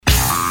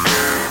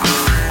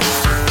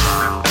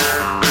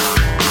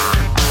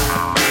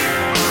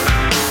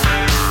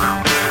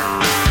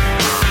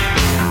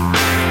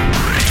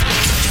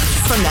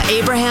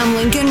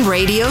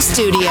radio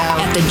studio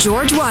at the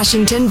George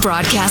Washington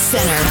Broadcast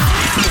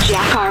Center.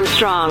 Jack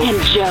Armstrong and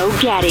Joe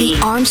Getty.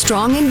 The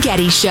Armstrong and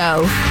Getty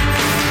Show.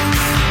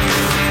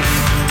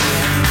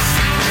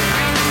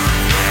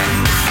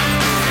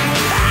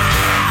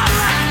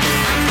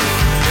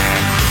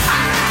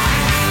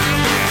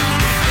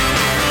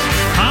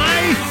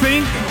 I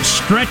think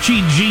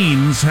stretchy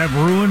jeans have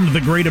ruined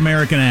the great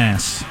American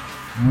ass.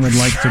 I would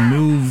like to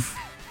move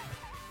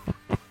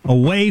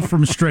away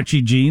from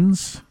stretchy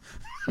jeans.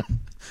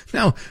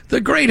 Now,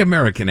 the great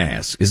American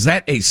ass, is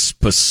that a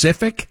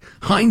specific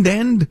hind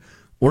end?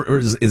 Or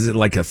is it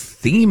like a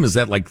theme? Is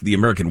that like the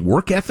American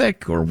work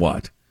ethic or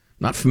what?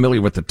 Not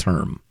familiar with the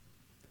term.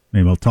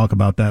 Maybe we'll talk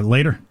about that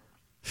later.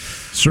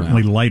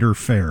 Certainly lighter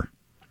fare.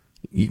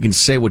 You can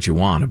say what you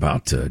want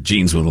about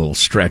jeans with a little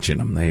stretch in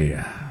them. They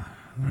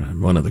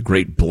one of the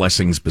great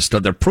blessings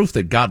bestowed. They're proof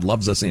that God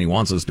loves us and he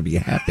wants us to be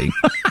happy.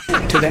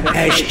 To the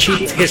ash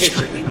cheek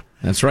history.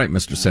 That's right,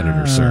 Mr.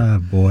 Senator, sir.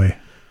 Boy.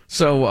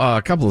 So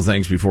a couple of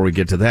things before we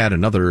get to that.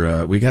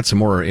 We got some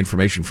more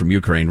information from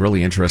Ukraine,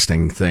 really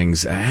interesting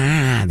things.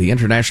 The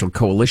international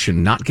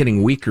coalition not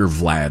getting weaker,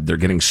 Vlad. They're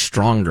getting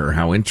stronger.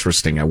 How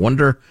interesting. I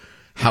wonder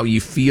how you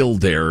feel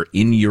there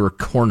in your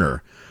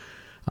corner.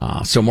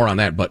 So more on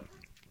that, but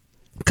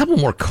a couple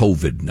more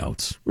COVID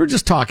notes. We were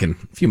just talking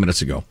a few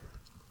minutes ago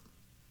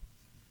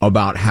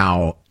about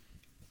how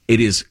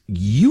it is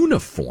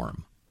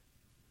uniform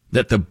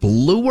that the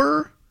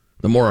bluer,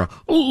 the more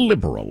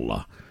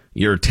liberal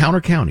your town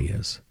or county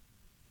is,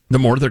 the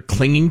more they're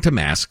clinging to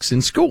masks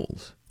in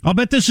schools. I'll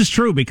bet this is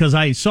true because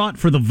I saw it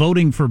for the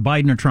voting for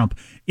Biden or Trump.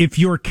 If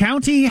your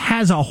county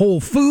has a Whole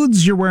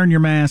Foods, you're wearing your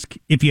mask.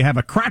 If you have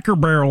a Cracker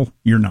Barrel,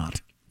 you're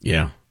not.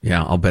 Yeah,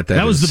 I'll bet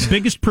that was the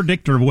biggest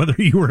predictor of whether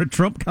you were a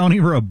Trump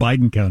county or a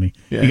Biden county.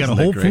 Yeah, you got a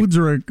Whole Foods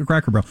or a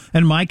Cracker Barrel.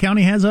 And my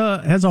county has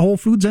a Whole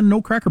Foods and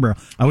no Cracker Barrel.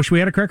 I wish we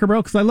had a Cracker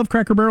Barrel because I love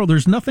Cracker Barrel.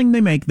 There's nothing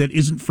they make that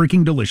isn't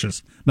freaking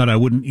delicious that I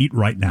wouldn't eat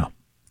right now.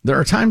 There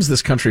are times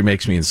this country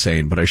makes me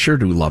insane, but I sure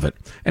do love it.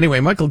 Anyway,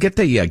 Michael, get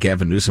the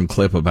Gavin Newsom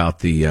clip about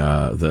the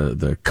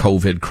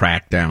COVID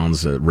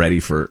crackdowns ready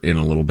for in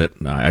a little bit.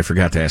 I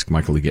forgot to ask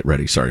Michael to get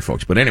ready. Sorry,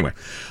 folks. But anyway,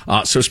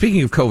 so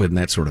speaking of COVID and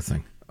that sort of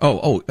thing.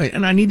 Oh,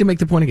 and I need to make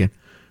the point again.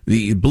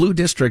 The blue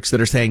districts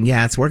that are saying,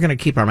 yes, we're going to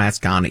keep our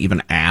mask on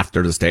even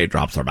after the state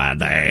drops their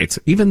mandates,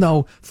 even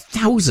though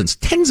thousands,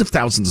 tens of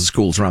thousands of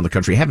schools around the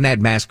country haven't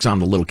had masks on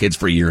to little kids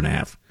for a year and a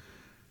half.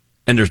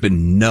 And there's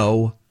been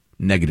no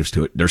negatives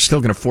to it. They're still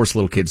going to force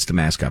little kids to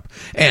mask up.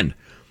 And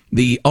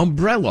the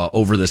umbrella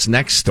over this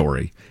next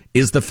story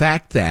is the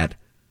fact that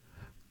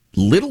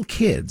little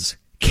kids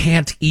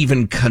can't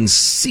even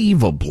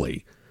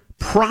conceivably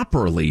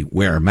properly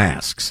wear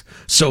masks.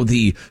 So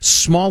the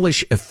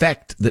smallish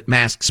effect that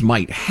masks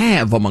might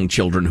have among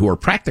children who are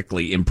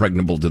practically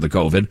impregnable to the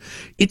COVID,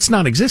 it's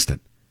not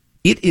existent.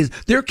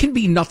 There can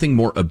be nothing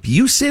more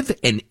abusive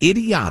and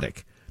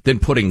idiotic than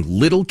putting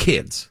little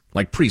kids,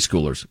 like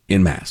preschoolers,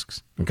 in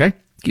masks. Okay?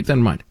 Keep that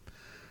in mind.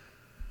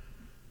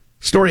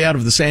 Story out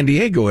of the San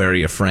Diego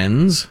area,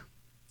 friends.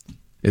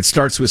 It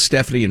starts with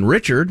Stephanie and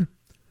Richard.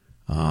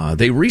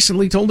 They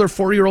recently told their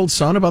 4-year-old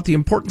son about the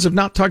importance of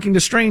not talking to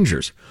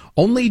strangers.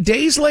 Only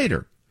days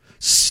later,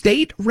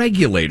 state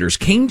regulators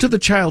came to the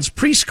child's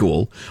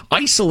preschool,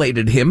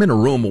 isolated him in a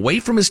room away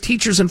from his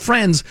teachers and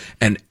friends,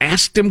 and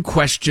asked him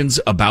questions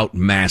about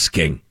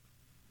masking.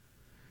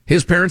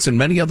 His parents and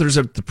many others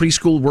at the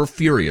preschool were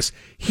furious.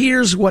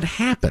 Here's what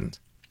happened.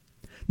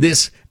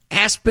 This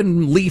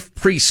Aspen Leaf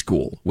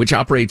Preschool, which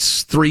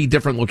operates 3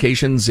 different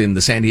locations in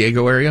the San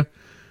Diego area,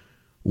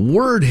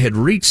 word had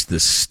reached the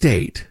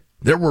state.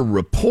 There were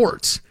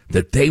reports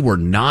that they were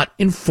not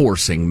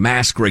enforcing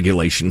mask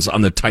regulations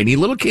on the tiny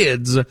little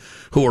kids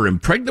who are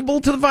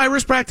impregnable to the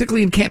virus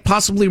practically and can't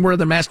possibly wear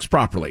their masks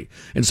properly.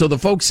 And so the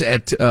folks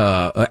at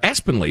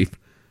Aspen Leaf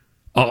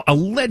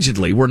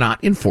allegedly were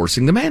not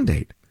enforcing the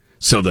mandate.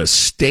 So the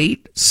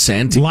state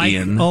sent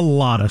in... a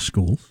lot of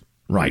schools.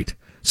 Right.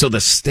 So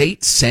the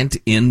state sent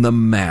in the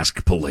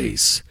mask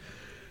police,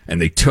 and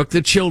they took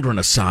the children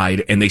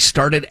aside and they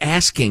started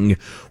asking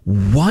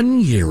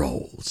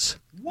 1-year-olds.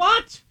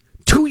 What?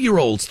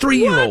 2-year-olds,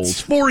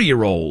 3-year-olds,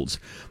 4-year-olds.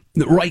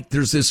 Right.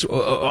 There's this.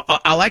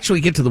 I'll actually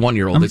get to the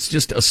 1-year-old. It's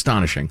just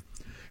astonishing.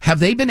 Have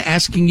they been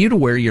asking you to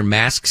wear your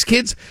masks,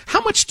 kids?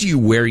 How much do you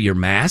wear your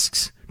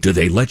masks? Do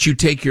they let you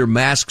take your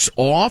masks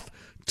off?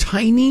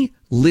 Tiny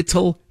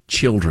little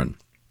children.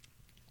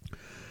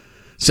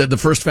 Said the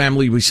first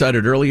family we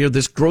cited earlier,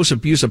 this gross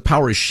abuse of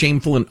power is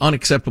shameful and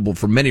unacceptable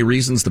for many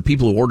reasons. The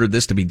people who ordered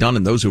this to be done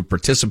and those who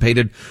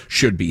participated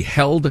should be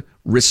held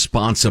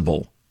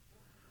responsible.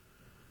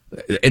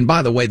 And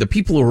by the way, the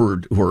people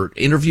who are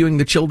interviewing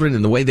the children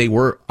and the way they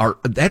were,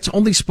 that's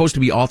only supposed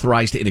to be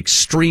authorized in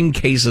extreme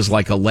cases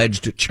like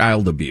alleged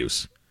child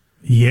abuse.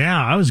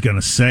 Yeah, I was going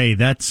to say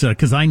that's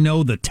because I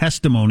know the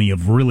testimony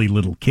of really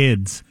little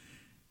kids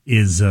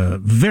is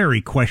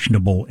very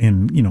questionable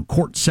in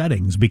court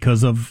settings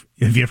because of,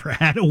 have you ever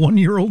had a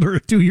 1-year-old or a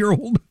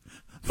 2-year-old?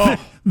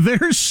 Oh.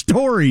 Their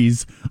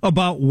stories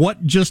about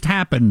what just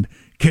happened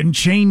can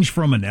change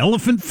from an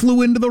elephant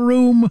flew into the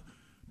room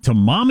to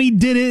mommy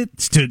did it,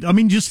 to, I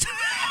mean, just,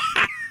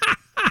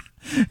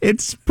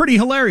 it's pretty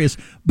hilarious.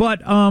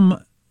 But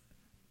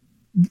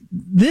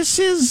this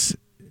is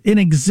an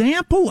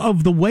example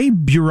of the way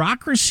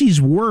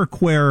bureaucracies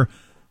work, where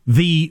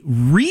the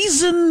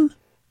reason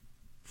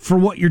for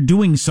what you're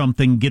doing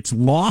something gets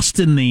lost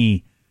in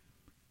the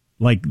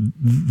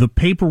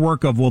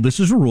paperwork of, well, this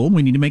is a rule.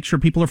 We need to make sure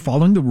people are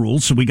following the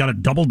rules. So we got to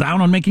double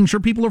down on making sure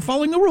people are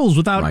following the rules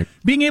without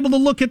being able to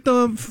look at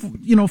the,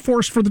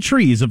 forest for the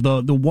trees of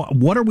the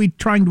what are we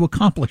trying to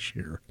accomplish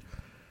here?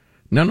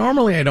 Now,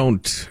 normally I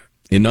don't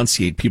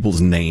enunciate people's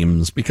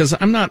names because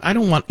I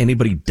don't want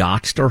anybody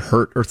doxxed or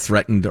hurt or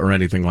threatened or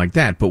anything like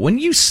that. But when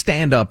you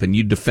stand up and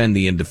you defend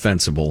the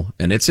indefensible,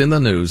 and it's in the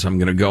news, I'm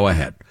going to go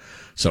ahead.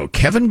 So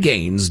Kevin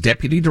Gaines,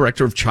 Deputy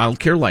Director of Child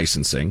Care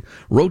Licensing,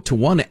 wrote to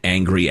one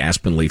angry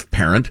Aspen Leaf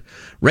parent,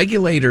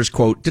 regulators,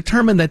 quote,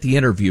 determined that the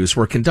interviews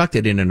were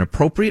conducted in an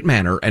appropriate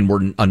manner and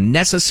were a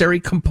necessary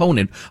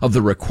component of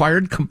the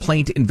required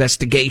complaint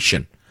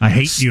investigation. I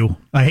hate you.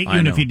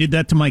 And if you did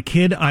that to my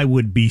kid, I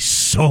would be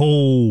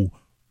so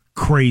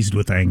crazed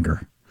with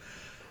anger.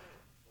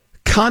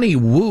 Connie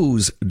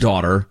Wu's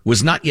daughter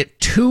was not yet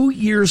 2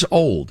 years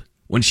old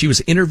when she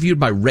was interviewed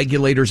by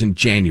regulators in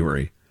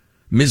January.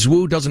 Ms.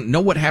 Wu doesn't know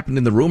what happened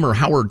in the room or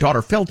how her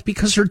daughter felt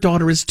because her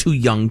daughter is too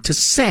young to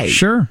say.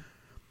 Sure.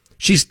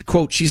 She's,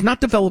 quote, she's not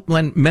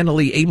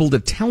developmentally able to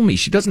tell me.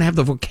 She doesn't have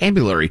the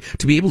vocabulary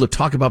to be able to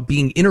talk about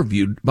being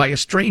interviewed by a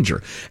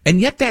stranger. And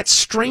yet that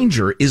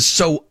stranger is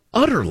so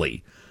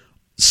utterly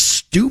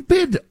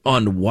stupid,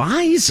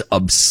 unwise,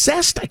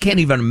 obsessed. I can't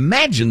even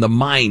imagine the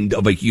mind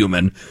of a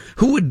human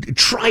who would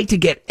try to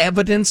get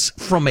evidence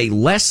from a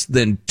less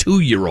than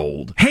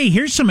 2-year-old. Hey,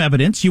 here's some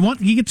evidence. You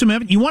get some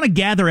evidence. You want to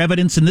gather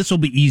evidence, and this will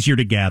be easier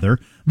to gather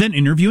than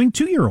interviewing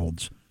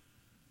 2-year-olds.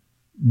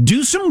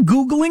 Do some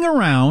Googling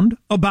around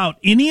about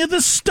any of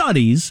the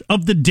studies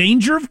of the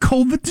danger of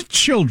COVID to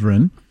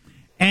children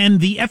and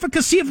the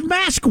efficacy of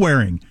mask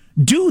wearing.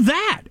 Do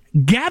that.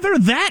 Gather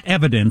that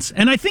evidence.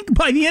 And I think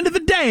by the end of the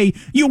day,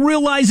 you'll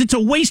realize it's a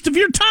waste of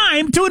your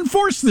time to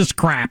enforce this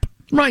crap.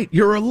 Right.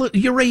 You're a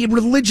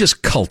religious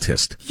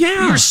cultist.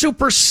 Yeah. You're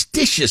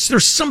superstitious.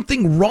 There's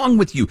something wrong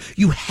with you.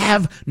 You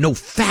have no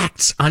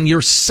facts on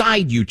your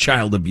side, you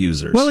child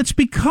abusers. Well, it's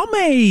become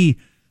a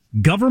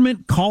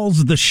government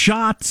calls the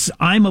shots,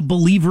 I'm a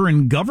believer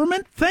in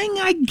government thing,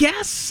 I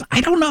guess.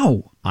 I don't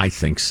know. I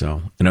think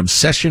so. An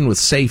obsession with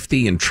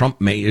safety and Trump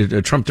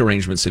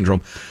derangement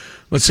syndrome.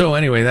 But so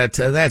anyway,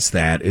 that's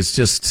that. It's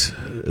just,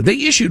 they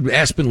issued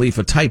Aspen Leaf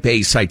a type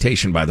A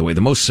citation, by the way,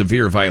 the most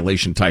severe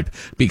violation type,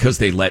 because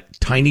they let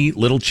tiny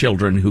little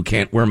children who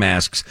can't wear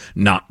masks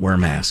not wear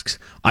masks.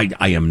 I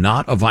am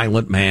not a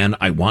violent man.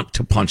 I want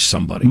to punch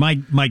somebody.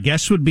 My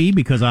guess would be,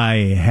 because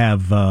I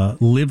have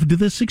lived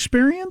this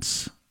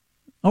experience,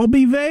 I'll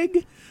be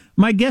vague.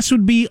 My guess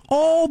would be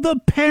all the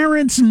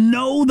parents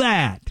know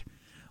that.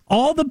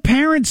 All the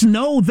parents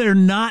know they're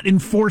not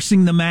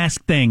enforcing the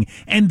mask thing,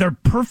 and they're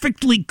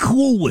perfectly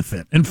cool with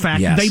it. In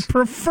fact, they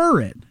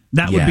prefer it.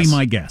 That would be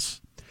my guess.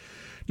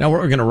 Now,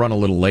 we're going to run a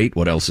little late.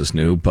 What else is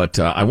new? But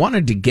I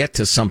wanted to get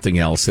to something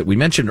else that we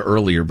mentioned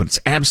earlier, but it's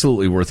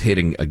absolutely worth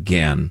hitting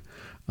again.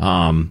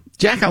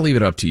 Jack, I'll leave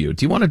it up to you.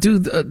 Do you want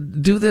to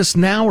do this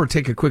now or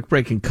take a quick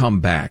break and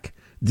come back?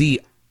 The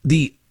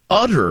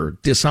utter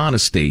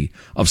dishonesty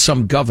of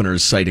some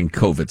governors citing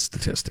COVID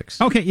statistics.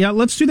 Okay, yeah,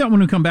 let's do that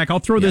when we come back. I'll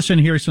throw this in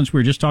here since we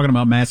were just talking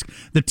about masks.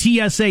 The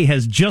TSA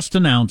has just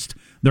announced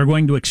they're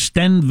going to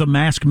extend the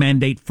mask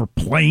mandate for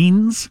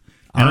planes.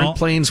 Aren't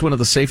planes one of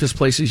the safest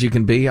places you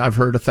can be? I've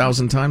heard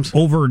 1,000 times.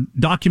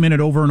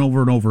 Documented over and over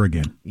and over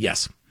again.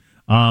 Yes.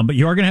 But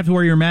you are going to have to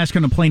wear your mask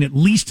on a plane at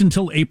least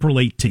until April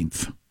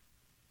 18th.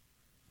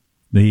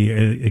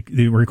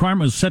 The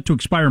requirement was set to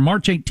expire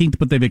March 18th,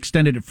 but they've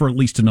extended it for at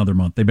least another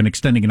month. They've been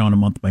extending it on a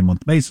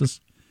month-by-month basis.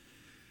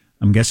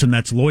 I'm guessing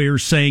that's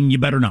lawyers saying you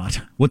better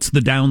not. What's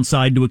the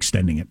downside to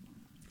extending it?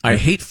 I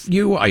hate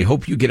you. I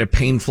hope you get a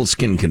painful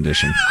skin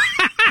condition.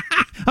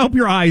 I hope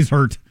your eyes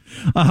hurt.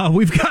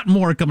 We've got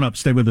more coming up.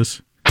 Stay with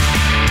us.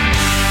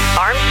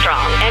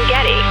 Armstrong and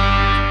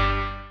Getty.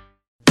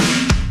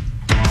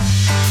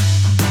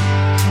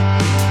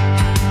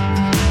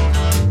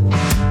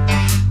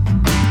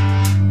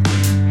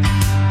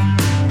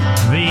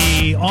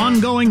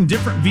 Ongoing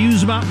different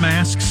views about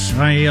masks.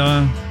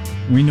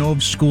 We know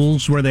of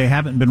schools where they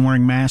haven't been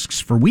wearing masks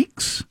for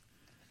weeks,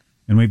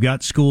 and we've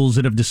got schools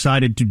that have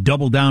decided to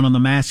double down on the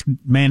mask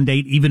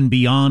mandate even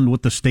beyond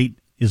what the state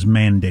is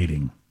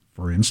mandating.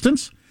 For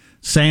instance,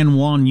 San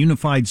Juan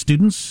Unified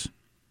students,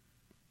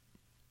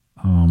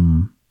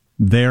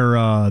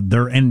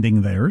 they're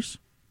ending theirs.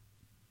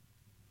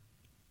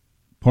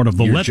 Part of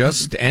the You're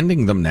just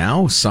ending them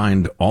now.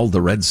 Signed all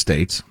the red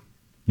states.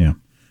 Yeah.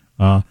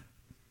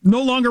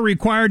 No longer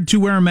required to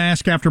wear a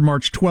mask after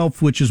March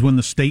 12th, which is when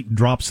the state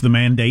drops the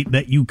mandate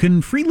that you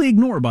can freely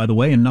ignore, by the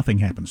way, and nothing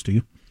happens to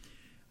you.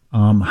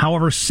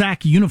 However,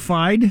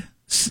 Sacramento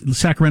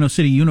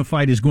City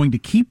Unified is going to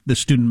keep the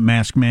student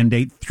mask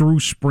mandate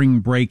through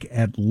spring break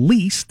at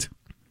least.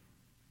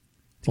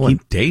 Well,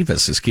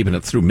 Davis is keeping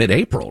it through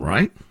mid-April,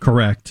 right?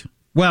 Correct.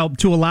 Well,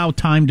 to allow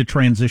time to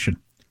transition.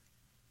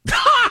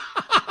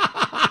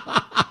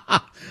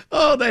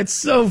 Oh, that's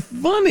so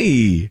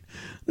funny.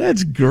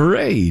 That's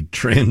great.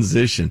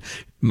 Transition.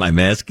 My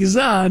mask is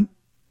on.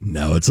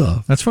 Now it's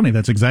off. That's funny.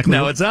 That's exactly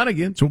Now it's on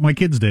again. That's what my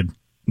kids did.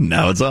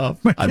 Now it's off.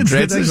 I'm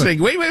transitioning.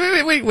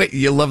 Wait.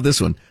 You'll love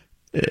this one.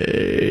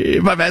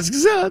 My mask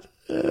is on.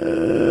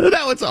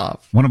 Now it's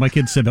off. One of my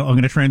kids said, I'm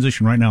going to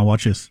transition right now.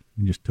 Watch this.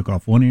 He just took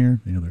off one ear,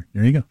 the other.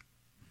 There you go.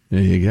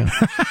 There you go.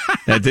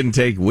 That didn't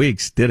take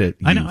weeks, did it?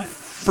 I know.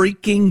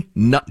 Freaking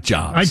nut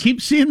jobs. I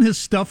keep seeing this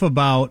stuff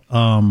about,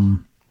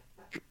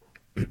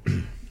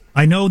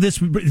 I know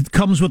this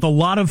comes with a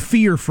lot of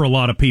fear for a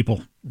lot of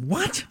people.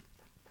 What?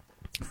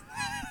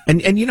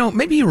 And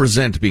maybe you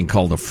resent being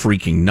called a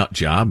freaking nut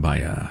job by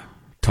a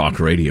talk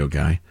radio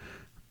guy.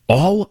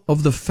 All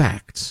of the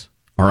facts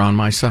are on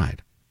my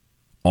side.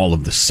 All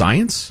of the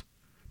science,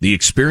 the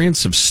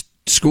experience of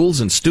schools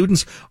and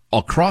students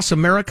across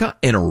America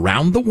and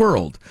around the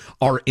world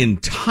are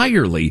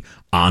entirely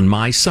on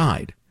my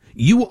side.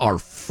 You are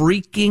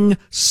freaking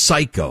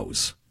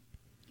psychos.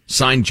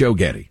 Signed, Joe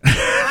Getty.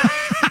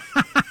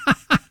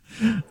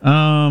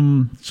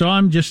 So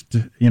I'm just,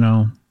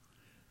 I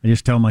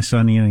just tell my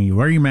son, you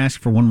wear your mask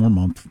for one more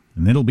month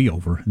and it'll be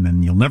over and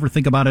then you'll never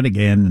think about it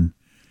again. And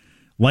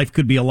life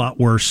could be a lot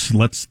worse.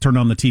 Let's turn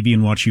on the TV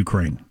and watch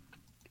Ukraine.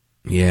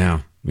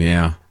 Yeah.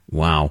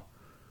 Wow.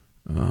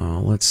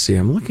 Let's see.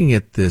 I'm looking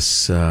at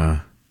this.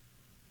 Prop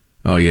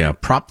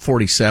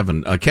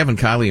 47. Kevin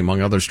Kiley,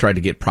 among others, tried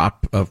to get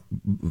Prop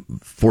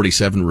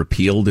 47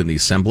 repealed in the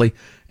Assembly,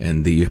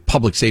 and the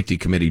Public Safety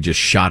Committee just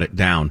shot it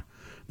down.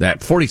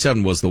 That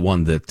 47 was the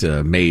one that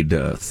made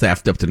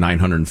theft up to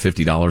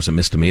 $950 a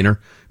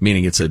misdemeanor,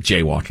 meaning it's a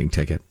jaywalking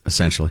ticket,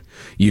 essentially.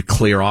 You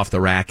clear off the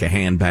rack of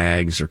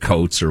handbags or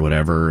coats or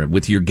whatever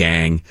with your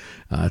gang.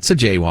 It's a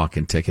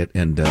jaywalking ticket.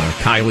 And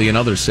Kiley and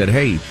others said,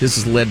 hey, this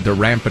has led to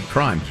rampant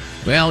crime.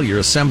 Well, your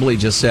assembly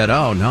just said,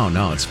 oh,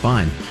 no, it's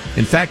fine.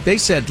 In fact, they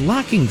said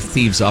locking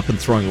thieves up and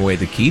throwing away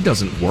the key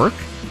doesn't work.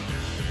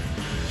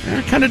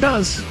 It kind of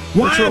does.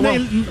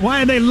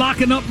 Why are they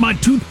locking up my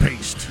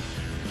toothpaste?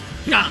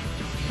 Yeah.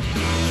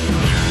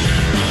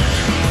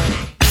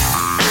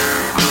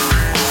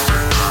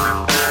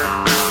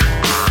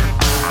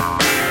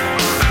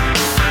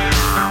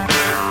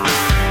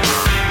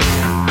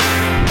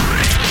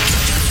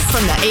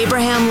 From the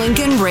Abraham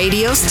Lincoln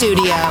Radio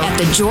Studio at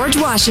the George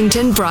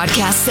Washington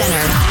Broadcast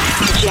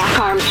Center, Jack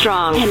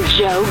Armstrong and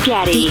Joe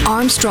Getty. The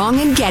Armstrong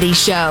and Getty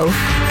Show.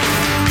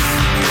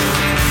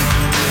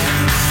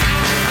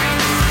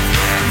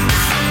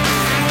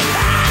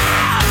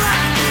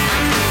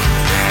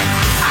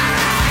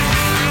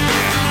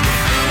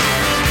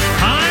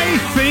 I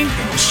think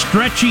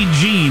stretchy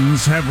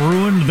jeans have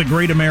ruined the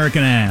great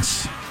American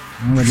ass.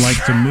 I would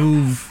like to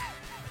move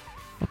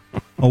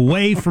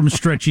away from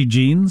stretchy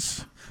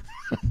jeans.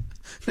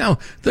 Now,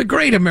 the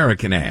great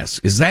American ass,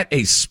 is that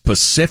a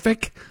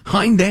specific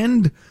hind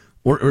end?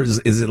 Or is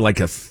it like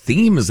a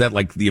theme? Is that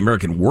like the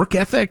American work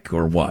ethic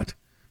or what?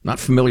 Not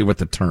familiar with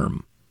the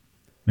term.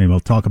 Maybe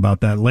we'll talk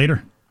about that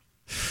later.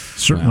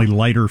 Certainly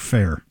lighter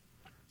fare.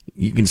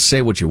 You can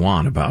say what you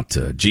want about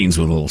jeans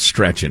with a little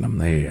stretch in them.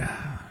 They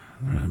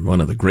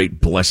one of the great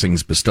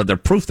blessings bestowed. They're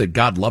proof that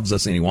God loves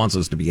us and he wants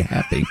us to be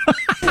happy.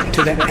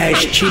 To the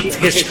ash cheek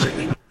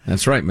history.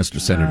 That's right,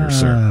 Mr. Senator,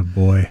 sir. Ah,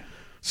 boy.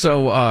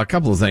 So a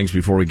couple of things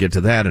before we get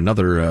to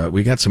that.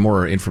 We got some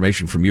more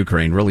information from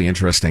Ukraine, really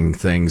interesting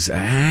things.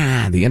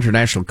 The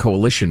international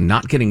coalition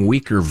not getting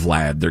weaker,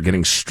 Vlad. They're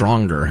getting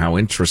stronger. How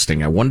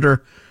interesting. I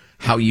wonder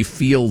how you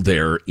feel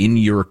there in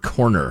your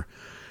corner.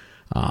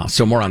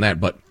 So more on that,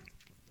 but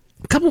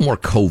a couple more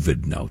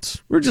COVID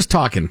notes. We were just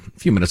talking a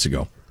few minutes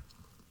ago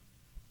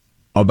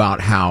about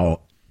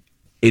how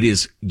it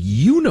is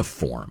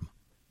uniform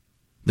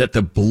that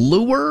the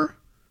bluer,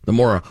 the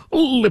more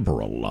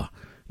liberal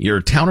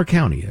your town or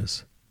county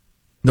is,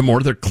 the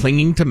more they're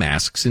clinging to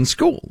masks in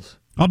schools.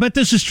 I'll bet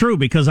this is true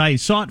because I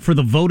saw it for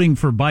the voting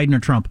for Biden or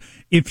Trump.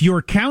 If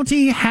your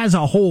county has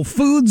a Whole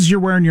Foods, you're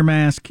wearing your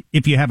mask.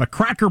 If you have a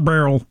Cracker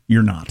Barrel,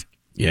 you're not.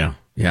 Yeah,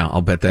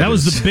 I'll bet that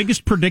was the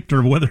biggest predictor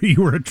of whether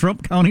you were a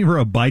Trump county or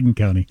a Biden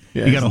county.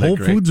 Yeah, you got a Whole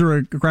Foods or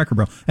a Cracker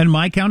Barrel. And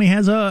my county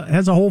has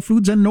a Whole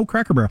Foods and no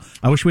Cracker Barrel.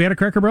 I wish we had a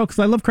Cracker Barrel because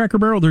I love Cracker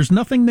Barrel. There's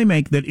nothing they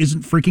make that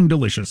isn't freaking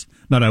delicious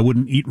that I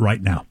wouldn't eat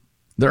right now.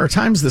 There are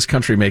times this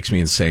country makes me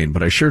insane,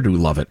 but I sure do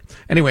love it.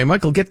 Anyway,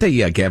 Michael, get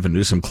the Gavin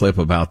Newsom clip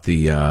about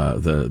the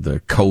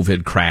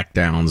COVID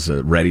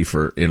crackdowns ready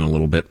for in a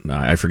little bit.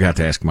 I forgot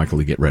to ask Michael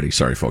to get ready.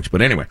 Sorry, folks.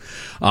 But anyway,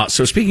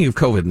 so speaking of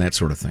COVID and that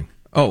sort of thing.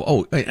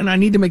 Oh, and I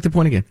need to make the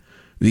point again.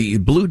 The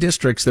blue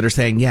districts that are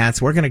saying,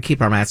 yes, we're going to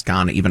keep our mask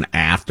on even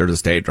after the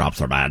state drops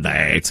their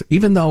mandates,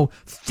 even though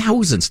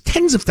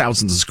tens of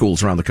thousands of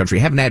schools around the country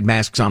haven't had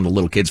masks on to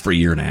little kids for a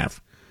year and a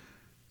half.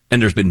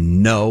 And there's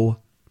been no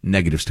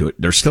negatives to it.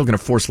 They're still going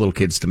to force little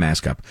kids to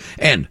mask up.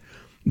 And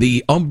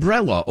the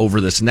umbrella over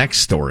this next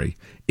story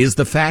is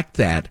the fact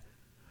that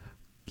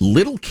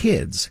little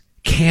kids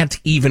can't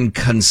even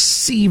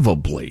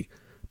conceivably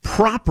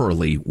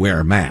properly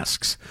wear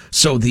masks.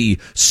 So the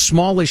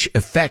smallish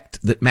effect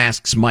that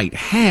masks might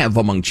have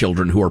among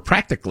children who are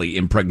practically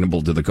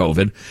impregnable to the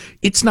COVID,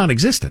 it's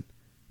non-existent.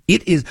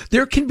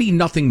 There can be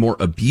nothing more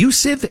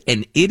abusive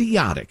and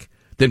idiotic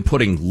than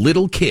putting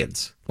little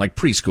kids, like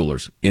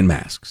preschoolers, in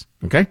masks.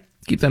 Okay?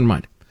 Keep that in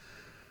mind.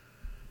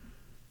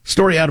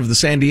 Story out of the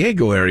San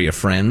Diego area,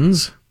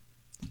 friends.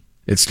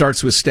 It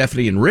starts with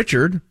Stephanie and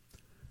Richard.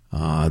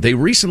 They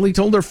recently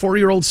told their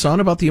 4-year-old son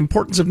about the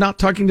importance of not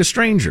talking to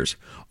strangers.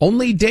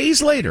 Only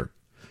days later,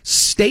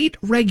 state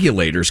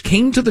regulators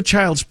came to the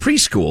child's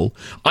preschool,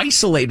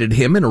 isolated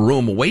him in a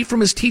room away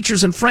from his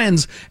teachers and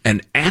friends,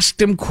 and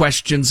asked him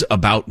questions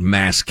about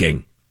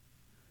masking.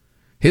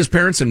 His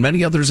parents and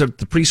many others at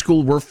the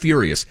preschool were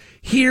furious.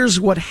 Here's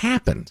what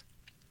happened.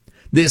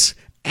 This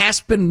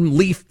Aspen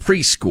Leaf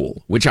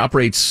Preschool, which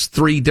operates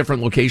 3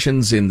 different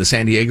locations in the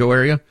San Diego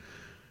area,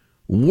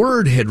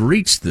 word had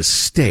reached the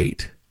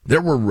state.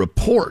 There were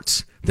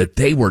reports that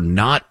they were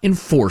not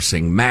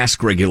enforcing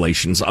mask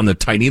regulations on the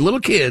tiny little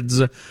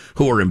kids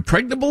who are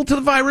impregnable to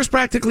the virus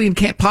practically and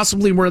can't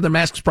possibly wear their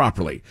masks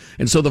properly.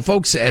 And so the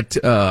folks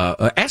at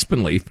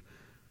Aspen Leaf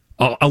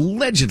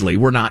allegedly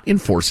were not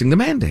enforcing the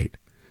mandate.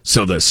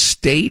 So the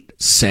state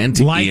sent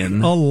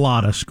in... a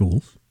lot of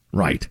schools.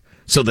 Right.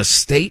 So the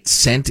state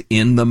sent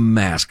in the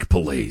mask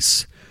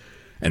police.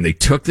 And they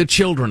took the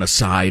children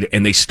aside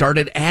and they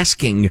started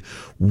asking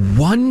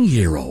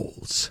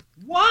 1-year-olds.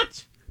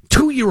 What?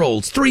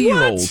 2-year-olds,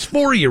 3-year-olds,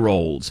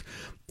 4-year-olds.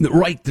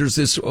 Right, there's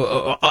this...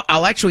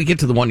 I'll actually get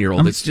to the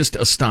 1-year-old. It's just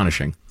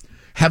astonishing.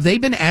 Have they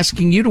been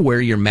asking you to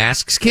wear your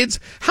masks, kids?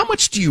 How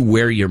much do you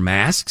wear your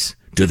masks?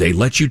 Do they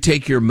let you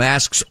take your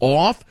masks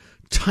off?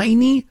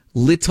 Tiny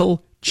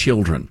little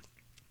children.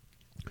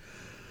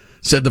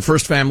 Said the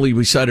first family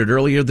we cited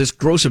earlier, this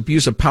gross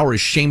abuse of power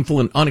is shameful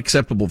and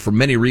unacceptable for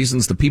many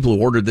reasons. The people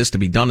who ordered this to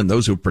be done and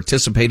those who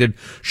participated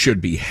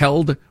should be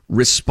held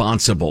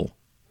responsible.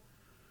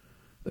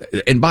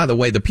 And by the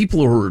way, the people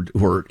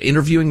who are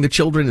interviewing the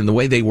children and the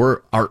way they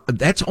were,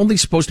 that's only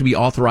supposed to be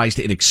authorized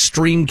in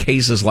extreme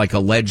cases like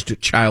alleged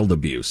child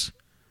abuse.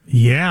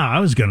 Yeah, I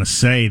was going to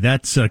say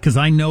that's because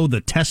I know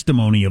the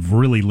testimony of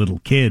really little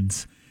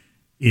kids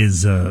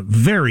is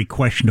very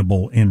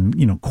questionable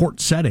in court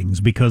settings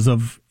because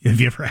of,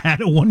 have you ever had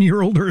a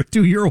 1-year-old or a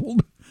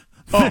 2-year-old?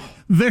 Oh.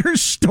 Their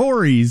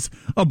stories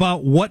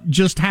about what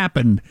just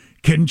happened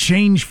can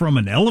change from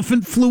an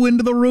elephant flew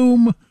into the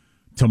room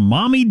to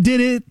mommy did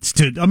it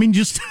to,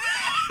 just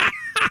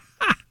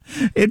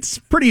it's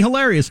pretty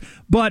hilarious.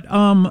 But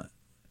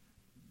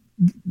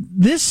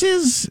this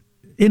is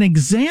an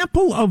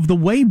example of the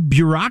way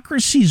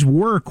bureaucracies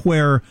work,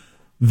 where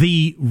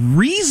the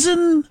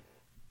reason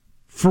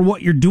for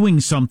what you're doing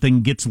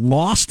something gets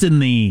lost in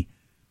the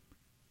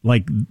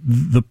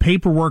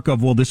paperwork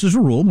of, well, this is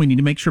a rule. We need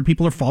to make sure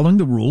people are following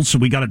the rules. So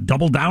we got to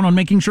double down on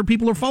making sure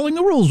people are following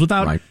the rules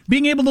without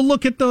being able to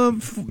look at the,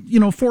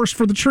 forest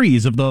for the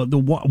trees of the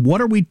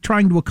what are we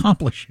trying to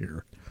accomplish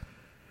here?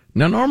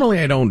 Now, normally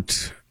I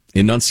don't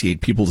enunciate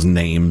people's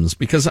names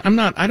because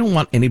I don't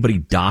want anybody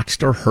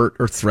doxxed or hurt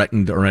or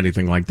threatened or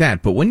anything like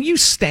that. But when you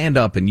stand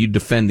up and you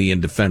defend the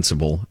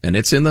indefensible, and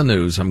it's in the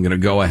news, I'm going to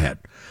go ahead.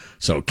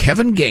 So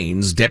Kevin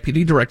Gaines,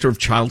 Deputy Director of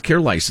Child Care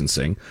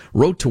Licensing,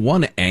 wrote to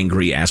one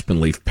angry Aspen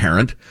Leaf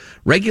parent,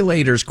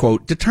 regulators,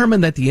 quote,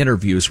 determined that the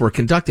interviews were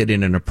conducted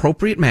in an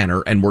appropriate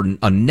manner and were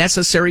a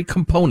necessary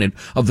component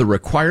of the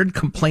required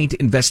complaint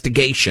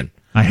investigation.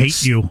 I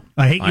hate you.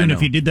 And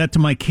if you did that to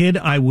my kid,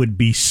 I would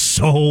be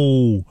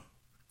so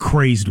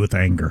crazed with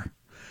anger.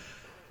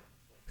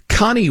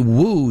 Connie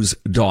Wu's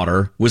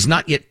daughter was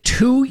not yet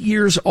 2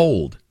 years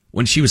old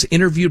when she was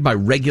interviewed by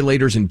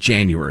regulators in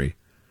January.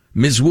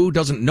 Ms. Wu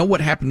doesn't know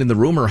what happened in the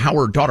room or how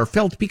her daughter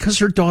felt because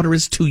her daughter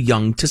is too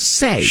young to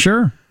say.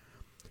 Sure.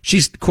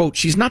 She's, quote,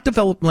 she's not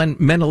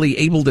developmentally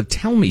able to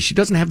tell me. She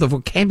doesn't have the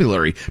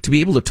vocabulary to be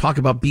able to talk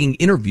about being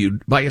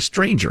interviewed by a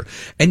stranger.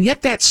 And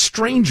yet that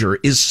stranger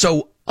is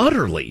so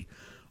utterly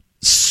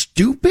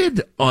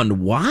stupid,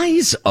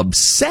 unwise,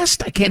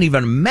 obsessed. I can't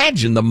even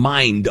imagine the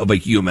mind of a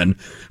human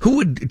who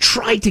would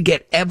try to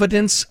get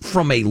evidence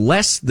from a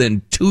less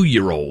than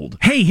 2-year-old.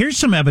 Hey, here's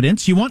some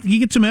evidence. You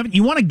get some evidence.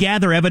 You want to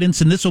gather evidence,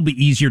 and this will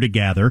be easier to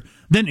gather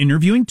than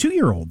interviewing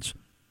 2-year-olds.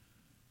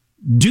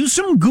 Do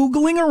some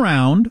Googling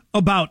around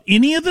about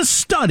any of the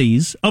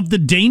studies of the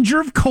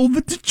danger of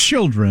COVID to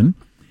children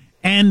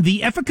and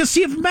the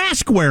efficacy of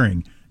mask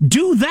wearing.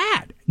 Do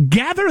that.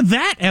 Gather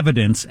that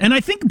evidence. And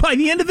I think by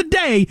the end of the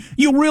day,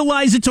 you'll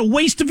realize it's a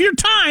waste of your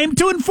time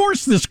to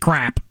enforce this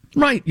crap.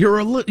 Right. You're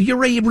a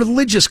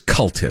religious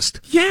cultist.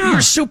 Yeah.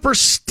 You're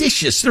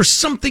superstitious. There's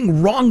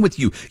something wrong with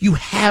you. You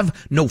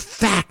have no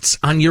facts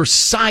on your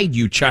side,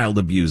 you child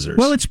abusers.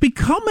 Well, it's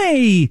become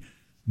a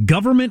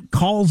government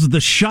calls the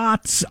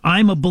shots,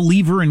 I'm a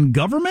believer in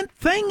government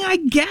thing, I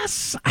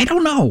guess. I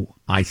don't know.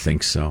 I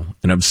think so.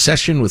 An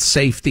obsession with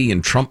safety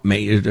and Trump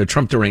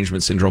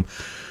derangement syndrome.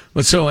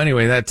 But so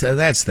anyway,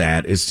 that's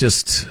that. It's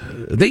just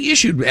they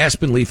issued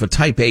Aspen Leaf a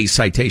Type A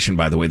citation,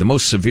 by the way, the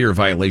most severe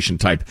violation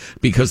type,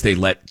 because they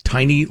let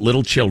tiny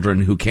little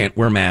children who can't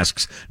wear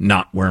masks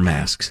not wear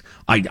masks.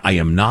 I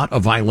am not a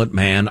violent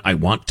man. I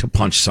want to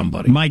punch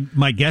somebody.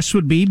 My guess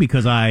would be,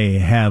 because I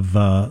have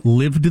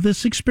lived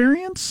this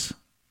experience,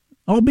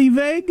 I'll be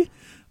vague.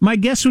 My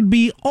guess would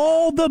be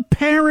all the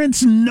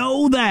parents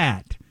know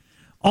that.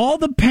 All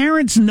the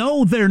parents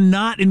know they're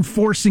not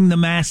enforcing the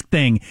mask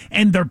thing,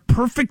 and they're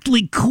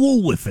perfectly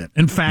cool with it.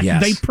 In fact,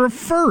 they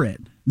prefer it.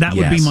 That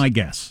would be my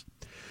guess.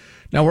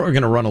 Now, we're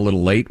going to run a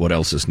little late. What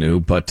else is new?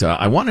 But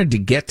I wanted to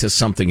get to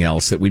something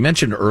else that we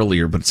mentioned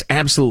earlier, but it's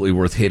absolutely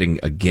worth hitting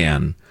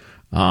again.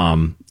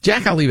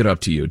 Jack, I'll leave it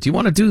up to you. Do you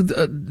want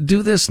to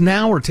do this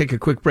now or take a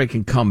quick break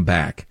and come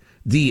back?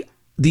 The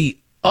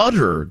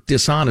utter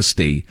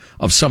dishonesty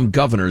of some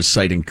governors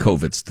citing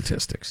COVID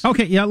statistics.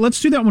 Okay, yeah,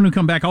 let's do that when we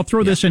come back. I'll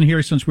throw this in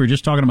here since we were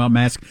just talking about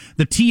masks.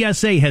 The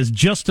TSA has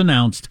just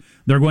announced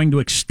they're going to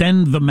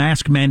extend the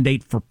mask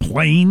mandate for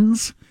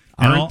planes.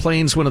 Aren't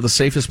planes one of the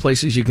safest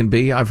places you can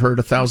be? I've heard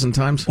 1,000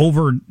 times.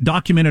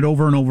 Documented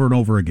over and over and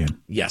over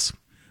again. Yes.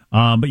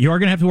 But you are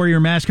going to have to wear your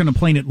mask on a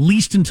plane at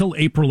least until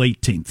April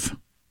 18th.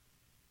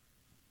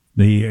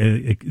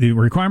 The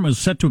requirement was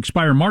set to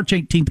expire March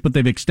 18th, but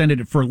they've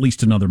extended it for at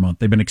least another month.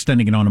 They've been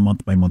extending it on a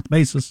month-by-month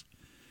basis.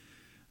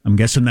 I'm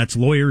guessing that's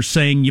lawyers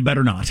saying you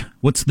better not.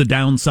 What's the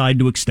downside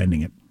to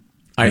extending it?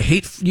 I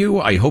hate you.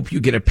 I hope you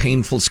get a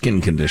painful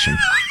skin condition.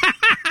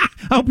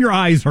 I hope your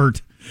eyes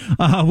hurt.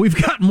 We've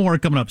got more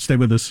coming up. Stay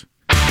with us.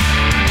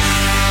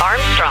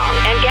 Armstrong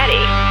and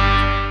Getty.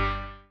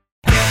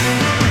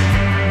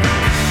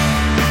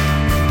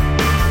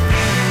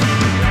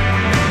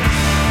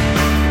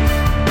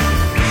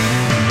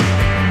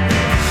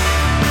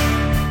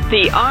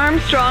 The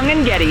Armstrong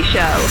and Getty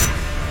Show.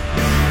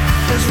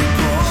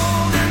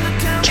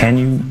 Can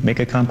you make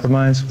a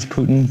compromise with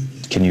Putin?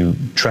 Can you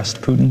trust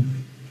Putin?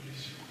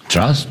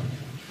 Trust?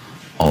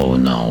 Oh,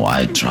 no,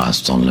 I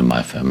trust only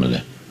my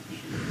family.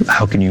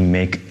 How can you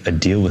make a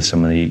deal with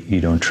somebody you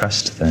don't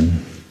trust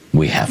then?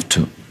 We have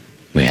to.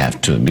 We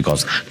have to,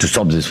 because to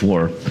stop this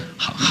war,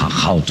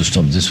 how to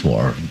stop this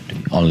war?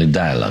 Only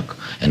dialogue.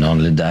 And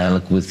only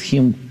dialogue with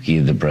him. He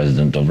is the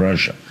president of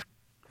Russia.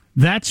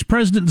 That's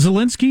President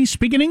Zelensky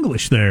speaking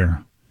English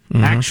there.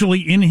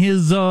 Actually in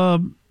his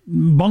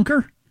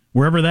bunker,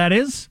 wherever that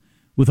is,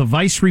 with a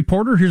Vice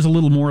reporter. Here's a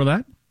little more of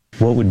that.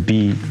 What would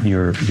be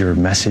your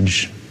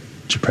message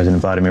to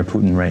President Vladimir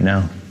Putin right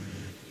now?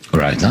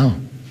 Right now?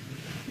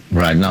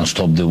 Right now,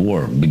 stop the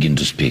war, begin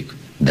to speak.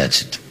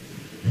 That's it.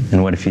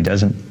 And what if he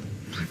doesn't?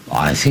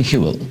 I think he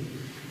will.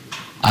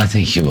 I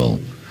think he will.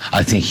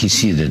 I think he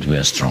sees that we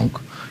are strong.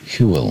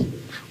 He will.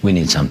 We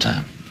need some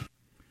time.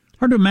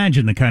 Hard to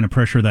imagine the kind of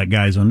pressure that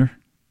guy's under.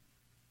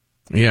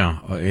 Yeah,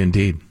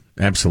 indeed.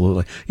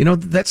 Absolutely. You know,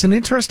 that's an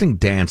interesting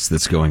dance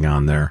that's going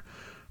on there.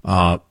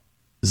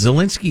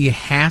 Zelensky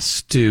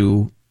has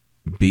to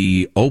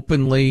be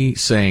openly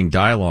saying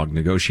dialogue,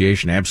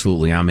 negotiation.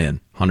 Absolutely, I'm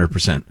in,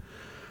 100%.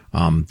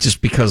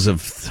 Just because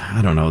of,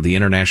 I don't know, the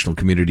international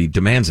community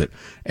demands it.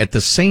 At the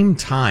same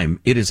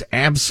time, it is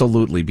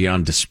absolutely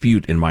beyond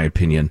dispute, in my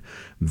opinion,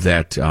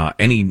 that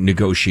any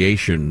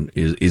negotiation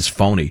is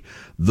phony.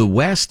 The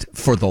West,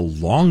 for the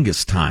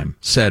longest time,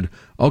 said,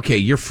 okay,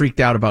 you're freaked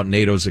out about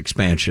NATO's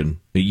expansion.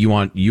 You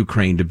want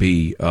Ukraine to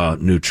be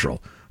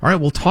neutral. All right,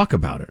 we'll talk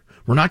about it.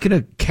 We're not going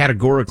to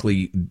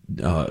categorically,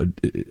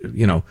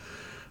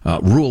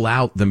 rule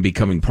out them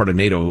becoming part of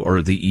NATO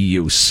or the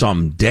EU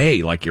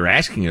someday, like you're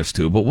asking us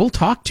to, but we'll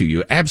talk to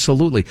you.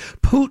 Absolutely.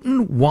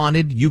 Putin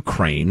wanted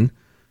Ukraine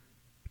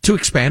to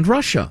expand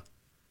Russia.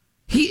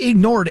 He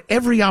ignored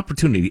every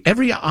opportunity,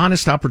 every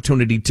honest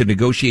opportunity to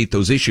negotiate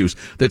those issues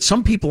that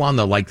some people on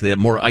the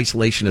more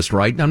isolationist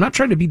right. Now, I'm not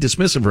trying to be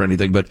dismissive or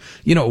anything, but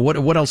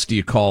what else do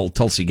you call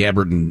Tulsi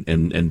Gabbard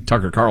and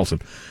Tucker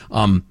Carlson?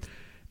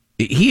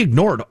 He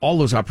ignored all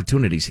those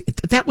opportunities.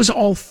 That was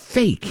all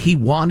fake. He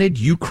wanted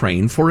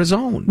Ukraine for his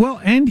own. Well,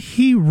 and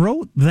he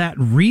wrote that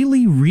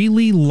really,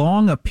 really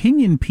long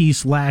opinion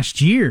piece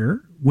last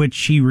year, which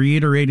he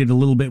reiterated a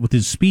little bit with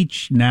his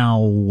speech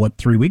now,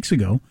 3 weeks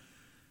ago,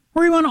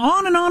 where he went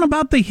on and on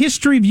about the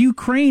history of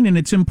Ukraine and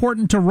it's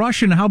important to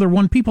Russia and how they're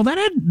one people.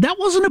 That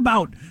wasn't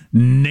about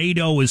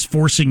NATO is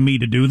forcing me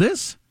to do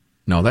this.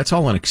 No, that's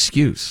all an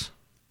excuse.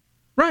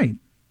 Right.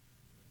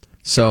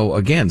 So,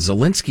 again,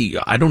 Zelensky,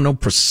 I don't know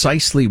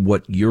precisely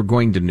what you're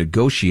going to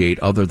negotiate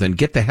other than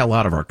get the hell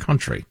out of our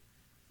country.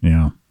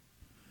 Yeah.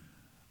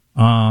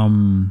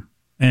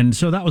 And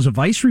so that was a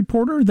Vice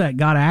reporter that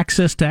got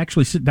access to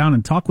actually sit down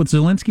and talk with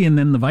Zelensky, and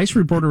then the Vice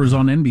reporter was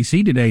on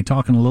NBC today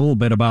talking a little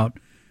bit about,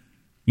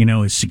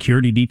 his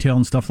security detail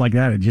and stuff like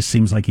that. It just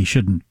seems like he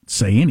shouldn't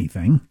say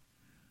anything.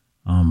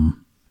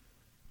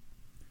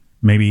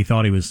 Maybe he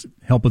thought he was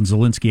helping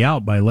Zelensky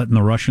out by letting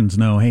the Russians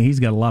know, hey, he's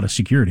got a lot of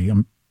security. I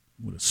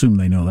would assume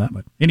they know that,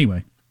 but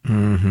anyway.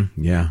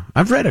 Mm-hmm, yeah.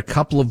 I've read a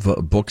couple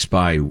of books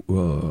by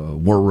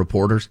war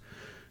reporters,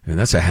 and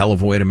that's a hell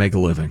of a way to make a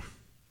living.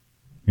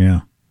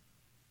 Yeah.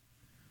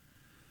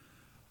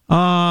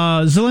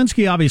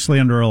 Zelensky obviously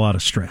under a lot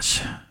of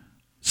stress.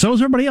 So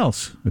is everybody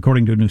else,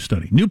 according to a new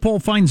study. New poll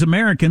finds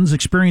Americans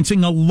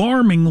experiencing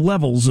alarming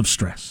levels of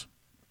stress.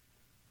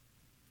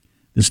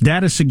 This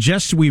data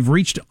suggests we've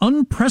reached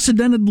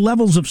unprecedented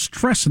levels of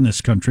stress in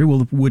this country,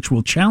 which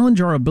will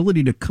challenge our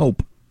ability to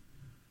cope.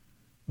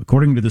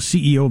 According to the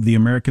CEO of the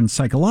American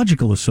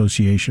Psychological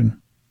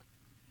Association,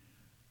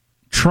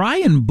 try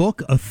and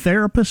book a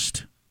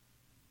therapist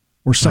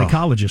or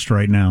psychologist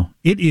right now.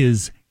 It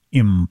is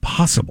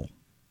impossible.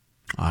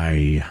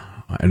 I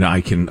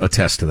can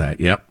attest to that.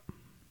 Yep.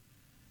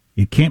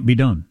 It can't be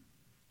done.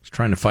 I was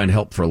trying to find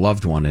help for a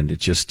loved one, and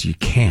you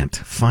can't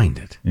find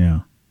it.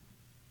 Yeah.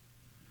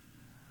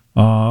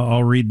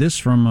 I'll read this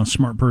from a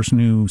smart person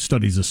who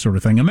studies this sort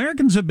of thing.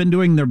 Americans have been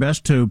doing their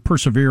best to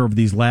persevere over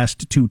these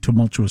last 2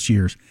 tumultuous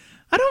years.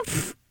 I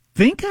don't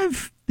think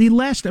the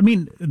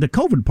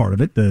COVID part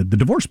of it, the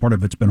divorce part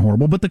of it's been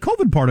horrible, but the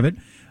COVID part of it,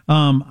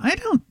 I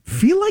don't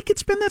feel like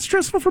it's been that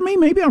stressful for me.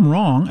 Maybe I'm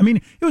wrong. I mean,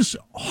 it was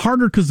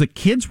harder because the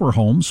kids were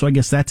home, so I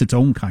guess that's its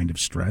own kind of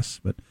stress.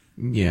 But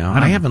yeah,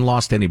 I haven't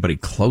lost anybody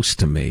close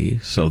to me,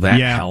 so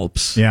that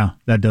helps. Yeah,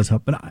 that does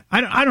help. But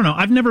I don't know.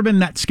 I've never been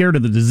that scared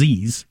of the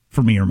disease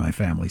for me or my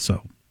family,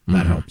 so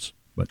that helps.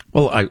 But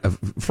well,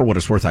 for what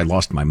it's worth, I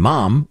lost my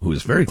mom, who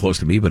was very close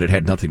to me, but it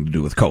had nothing to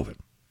do with COVID.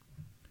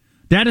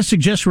 Data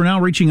suggests we're now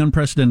reaching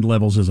unprecedented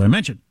levels, as I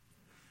mentioned.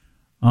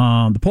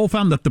 The poll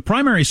found that the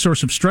primary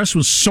source of stress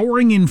was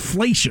soaring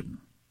inflation.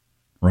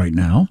 Right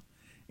now,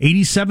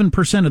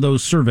 87% of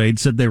those surveyed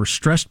said they were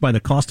stressed by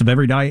the cost of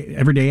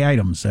everyday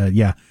items.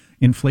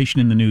 Inflation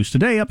in the news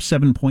today, up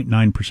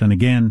 7.9%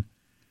 again,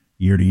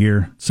 year to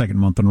year, second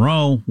month in a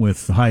row,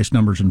 with the highest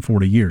numbers in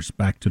 40 years.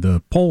 Back to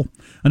the poll.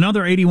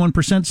 Another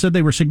 81% said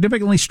they were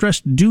significantly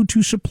stressed due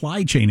to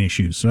supply chain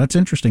issues. So that's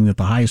interesting that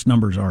the highest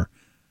numbers are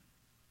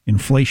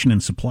inflation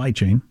and supply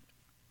chain.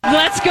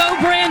 Let's go,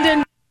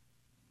 Brandon.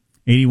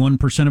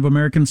 81% of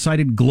Americans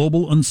cited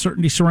global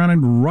uncertainty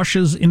surrounding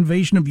Russia's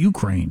invasion of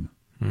Ukraine.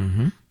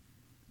 Mm-hmm.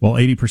 While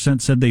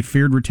 80% said they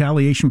feared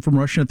retaliation from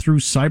Russia through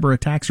cyber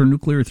attacks or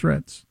nuclear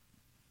threats.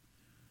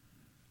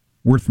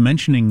 Worth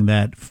mentioning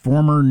that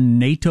former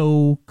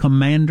NATO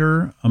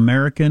commander,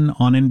 American,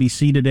 on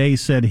NBC today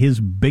said his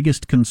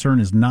biggest concern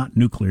is not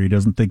nuclear. He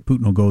doesn't think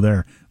Putin will go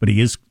there, but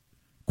he is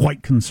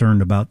quite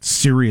concerned about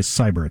serious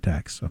cyber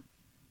attacks. So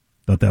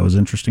thought that was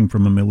interesting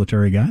from a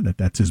military guy,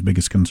 that's his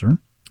biggest concern.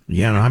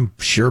 Yeah, and I'm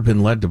sure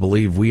been led to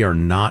believe we are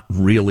not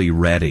really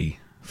ready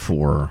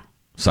for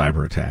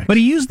cyber attacks. But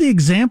he used the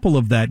example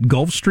of that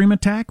Gulf Stream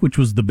attack, which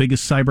was the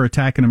biggest cyber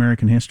attack in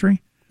American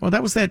history. Well,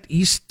 that was that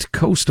East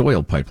Coast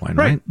oil pipeline,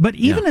 right? But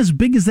even as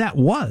big as that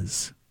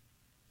was,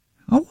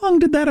 how long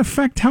did that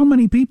affect how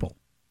many people?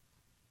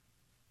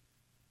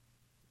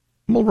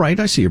 Well, right,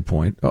 I see your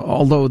point.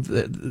 Although,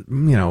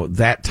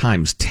 that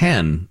times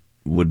 10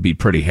 would be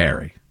pretty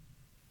hairy.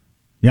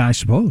 Yeah, I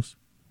suppose.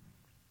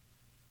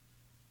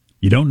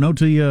 You don't know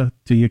till you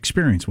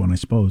experience one, I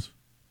suppose.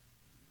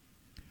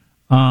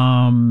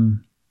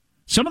 Some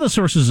of the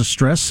sources of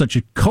stress, such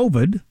as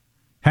COVID,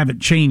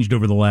 haven't changed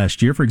over the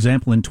last year. For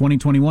example, in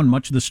 2021,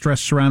 much of the stress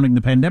surrounding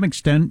the pandemic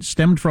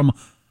stemmed from,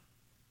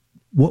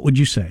 what would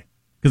you say?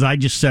 Because I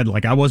just said,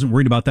 I wasn't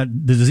worried about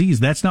that disease.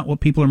 That's not what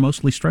people are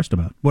mostly stressed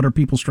about. What are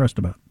people stressed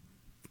about?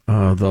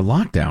 The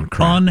lockdown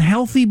crap.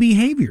 Unhealthy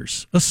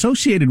behaviors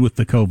associated with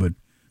the COVID,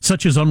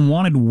 such as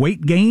unwanted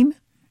weight gain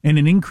and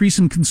an increase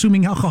in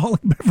consuming alcoholic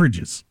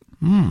beverages.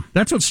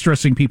 That's what's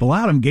stressing people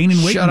out. I'm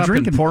gaining weight and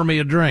drinking. And pour me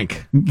a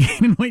drink.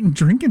 Gaining weight and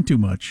drinking too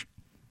much.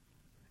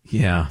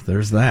 Yeah,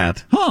 there's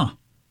that. Huh.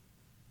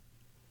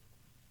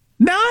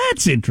 Now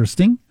that's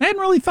interesting. I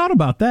hadn't really thought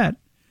about that.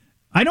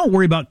 I don't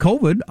worry about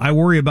COVID. I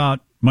worry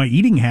about my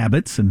eating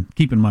habits and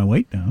keeping my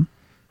weight down.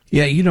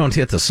 Yeah, you don't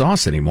hit the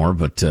sauce anymore,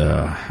 but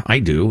I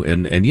do.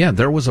 And yeah,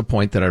 there was a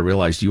point that I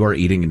realized you are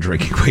eating and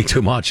drinking way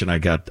too much, and I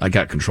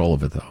got control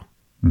of it, though.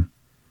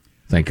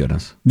 Thank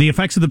goodness. The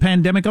effects of the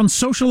pandemic on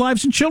social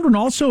lives and children,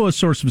 also a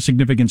source of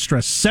significant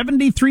stress.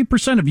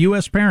 73% of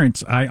U.S.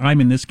 parents, I'm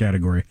in this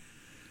category,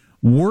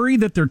 worry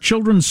that their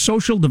children's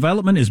social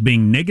development is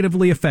being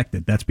negatively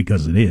affected. That's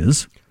because it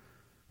is.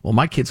 Well,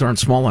 my kids aren't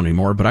small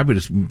anymore, but I've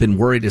been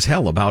worried as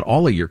hell about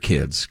all of your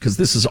kids, because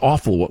this is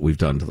awful what we've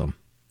done to them.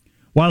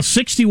 While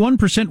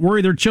 61%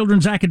 worry their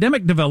children's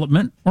academic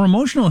development or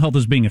emotional health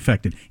is being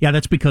affected. Yeah,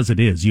 that's because it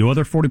is. You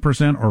other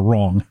 40% are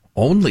wrong.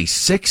 Only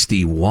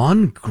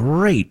 61?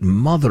 Great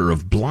mother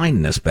of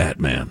blindness,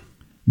 Batman.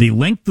 The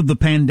length of the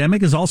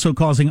pandemic is also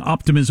causing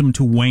optimism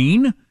to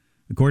wane.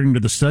 According to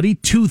the study,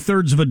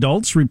 2/3 of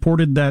adults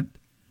reported that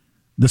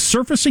the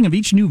surfacing of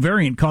each new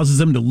variant causes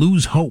them to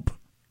lose hope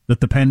that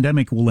the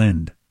pandemic will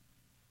end.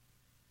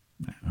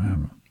 I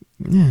don't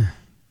know. Yeah.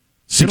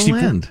 It'll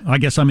end. I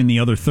guess I'm in the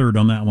other third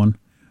on that one.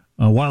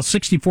 While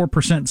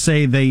 64%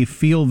 say they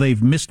feel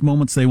they've missed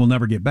moments they will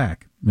never get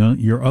back.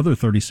 Your other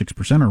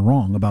 36% are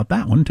wrong about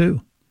that one,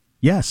 too.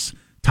 Yes,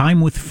 time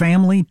with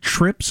family,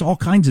 trips, all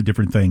kinds of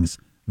different things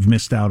have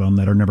missed out on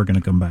that are never going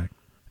to come back.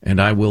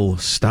 And I will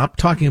stop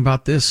talking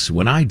about this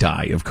when I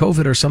die, of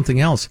COVID or something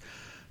else.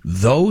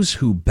 those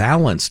who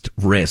balanced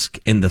risk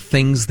in the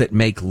things that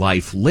make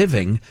life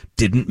living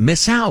didn't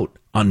miss out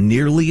on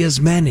nearly as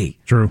many.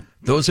 True.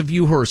 Those of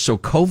you who are so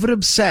COVID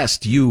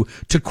obsessed,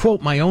 to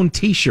quote my own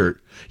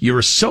t-shirt,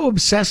 you're so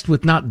obsessed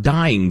with not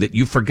dying that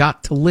you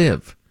forgot to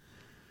live.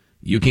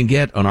 You can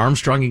get an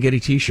Armstrong and Getty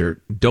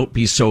t-shirt. Don't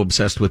be so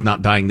obsessed with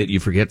not dying that you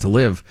forget to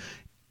live.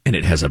 And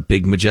it has a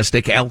big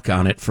majestic elk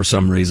on it for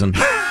some reason.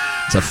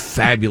 It's a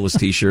fabulous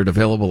t-shirt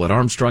available at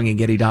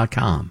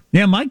ArmstrongandGetty.com.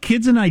 Yeah, my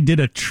kids and I did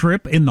a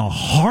trip in the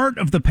heart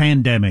of the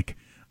pandemic.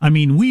 I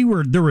mean,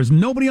 there was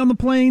nobody on the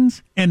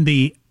planes, and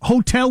the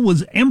hotel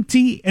was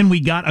empty, and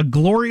we got a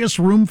glorious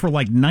room for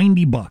like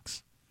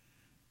 $90.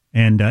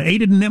 And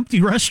ate at an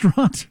empty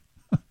restaurant.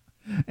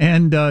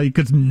 And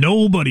because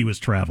nobody was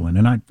traveling.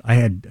 And I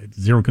had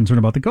zero concern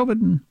about the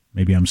COVID, and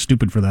maybe I'm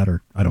stupid for that,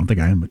 or I don't think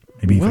I am, but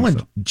maybe you think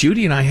so.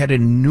 Judy and I had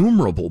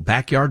innumerable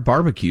backyard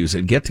barbecues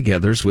and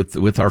get-togethers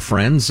with our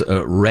friends,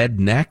 Red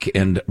Neck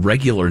and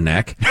Regular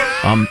Neck,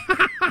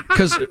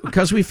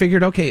 because we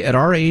figured, okay, at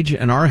our age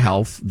and our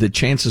health, the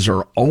chances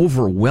are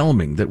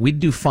overwhelming that we'd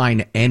do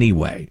fine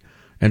anyway.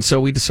 And so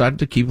we decided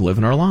to keep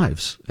living our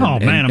lives. A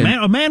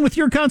man with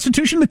your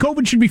constitution, the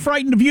COVID should be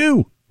frightened of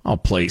you. Oh,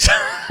 please.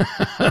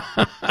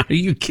 Are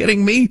you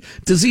kidding me?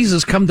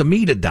 Diseases come to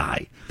me to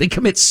die. They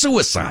commit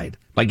suicide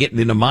by getting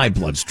into my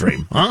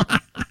bloodstream, huh?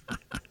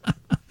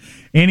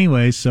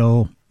 Anyway,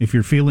 so if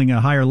you're feeling a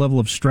higher level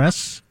of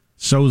stress,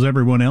 so's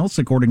everyone else,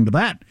 according to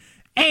that.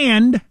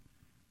 And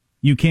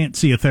you can't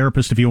see a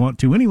therapist if you want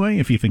to anyway,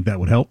 if you think that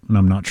would help. And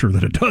I'm not sure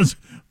that it does.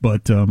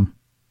 But,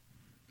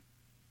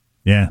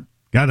 yeah.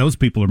 God, those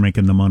people are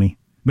making the money.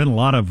 Been a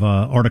lot of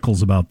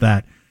articles about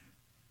that.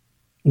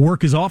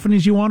 Work as often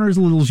as you want or as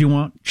little as you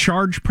want.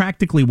 Charge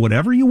practically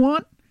whatever you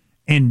want.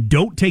 And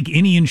don't take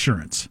any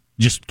insurance.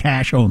 Just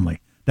cash only.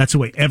 That's the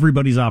way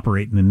everybody's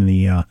operating in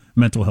the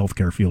mental health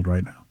care field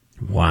right now.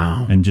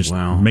 Wow. And just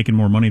making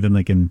more money than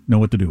they can know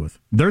what to do with.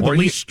 They're the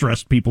least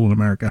stressed people in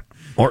America.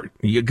 Or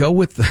you go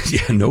with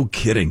no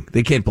kidding.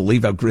 They can't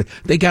believe how great.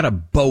 They got a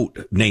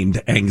boat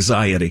named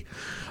Anxiety.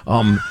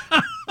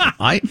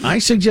 I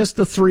suggest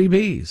the 3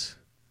 Bs.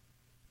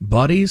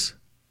 Buddies,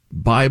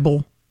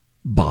 Bible,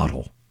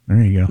 Bottle.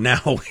 There you go.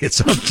 Now,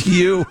 it's up to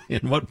you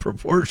in what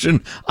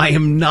proportion. I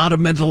am not a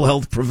mental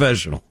health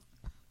professional.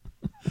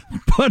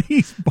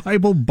 Buddies,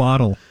 Bible,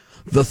 Bottle.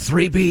 The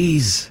 3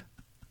 Bs.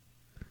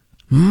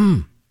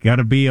 Got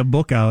to be a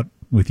book out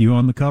with you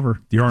on the cover,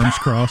 the arms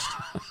crossed.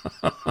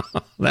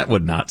 That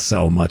would not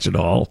sell much at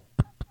all.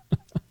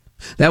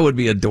 That would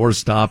be a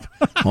doorstop,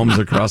 homes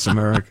across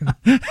America.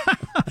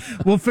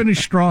 We'll finish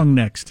strong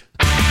next.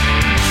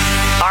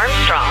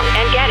 Armstrong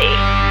and Getty.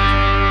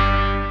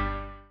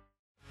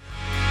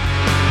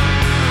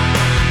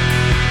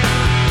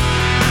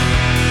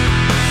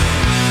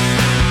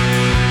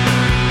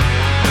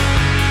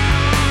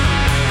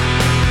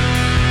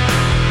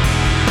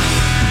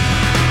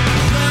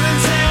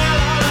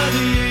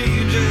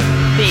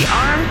 The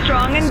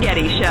Armstrong and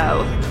Getty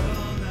Show.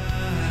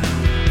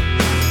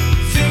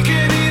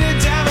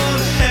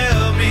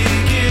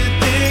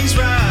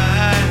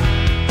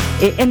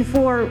 And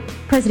for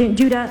President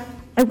Duda,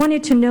 I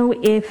wanted to know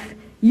if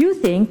you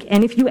think,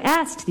 and if you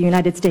asked the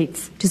United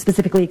States to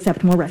specifically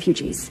accept more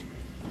refugees.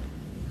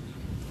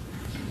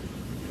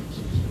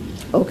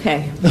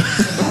 Okay.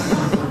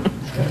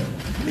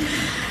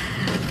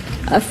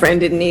 A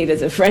friend in need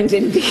is a friend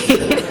indeed.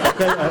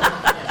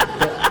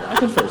 I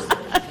can first.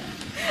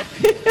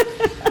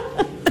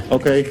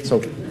 Okay, so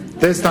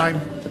this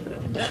time.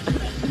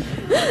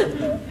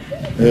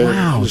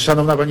 Wow.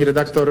 Szanowna pani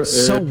redaktor.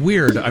 So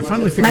weird. I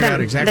finally figured out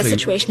exactly. The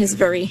situation is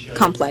very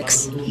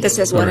complex. This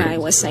is what I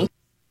was saying.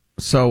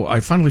 So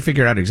I finally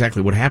figured out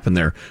exactly what happened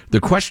there. The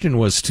question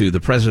was to the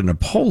president of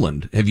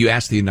Poland, have you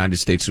asked the United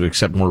States to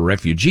accept more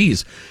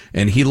refugees?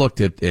 And he looked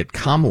at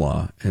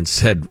Kamala and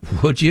said,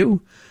 would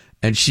you?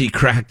 And she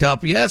cracked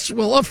up, yes,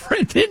 well, a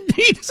friend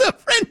indeed is a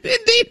friend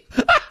indeed.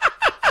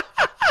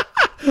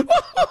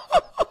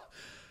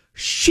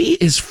 She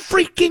is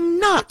freaking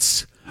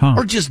nuts.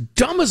 Or just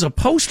dumb as a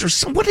post or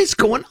something. What is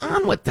going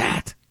on with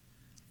that?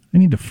 I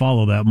need to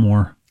follow that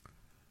more.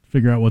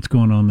 Figure out what's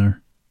going on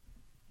there.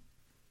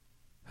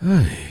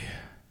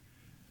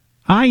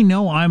 I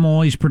know I'm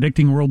always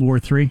predicting World War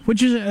III,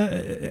 which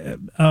is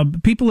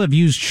people have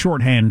used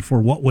shorthand for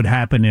what would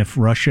happen if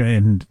Russia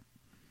and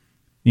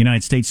the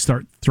United States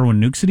start throwing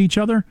nukes at each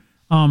other.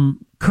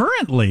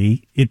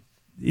 Currently, it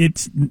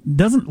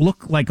doesn't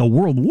look like a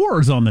world war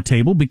is on the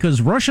table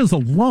because Russia's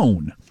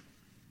alone.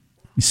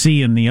 You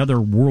see, in the other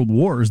world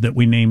wars that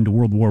we named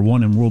World War I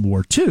and World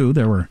War II,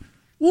 there were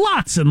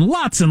lots and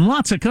lots and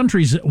lots of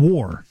countries at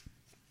war,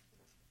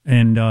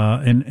 and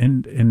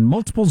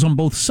multiples on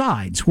both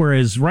sides.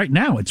 Whereas right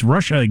now it's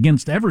Russia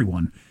against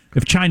everyone.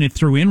 If China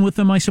threw in with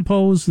them, I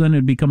suppose, then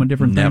it'd become a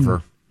different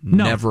thing.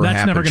 Never that's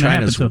happen. never going to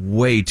happen. China's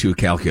way too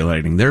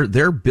calculating.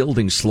 They're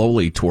building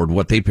slowly toward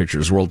what they picture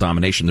as world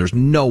domination. There's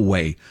no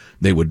way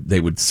they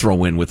would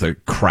throw in with a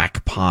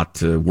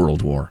crackpot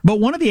world war.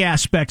 But one of the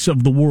aspects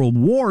of the world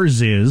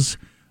wars is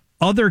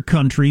other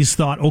countries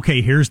thought,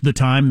 okay, here's the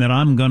time that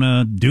I'm going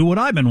to do what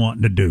I've been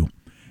wanting to do.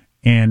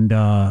 And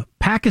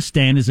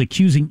Pakistan is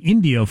accusing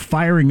India of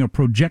firing a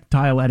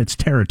projectile at its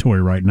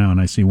territory right now.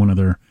 And I see one of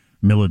their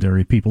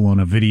military people on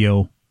a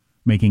video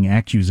making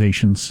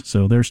accusations.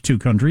 So there's two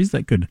countries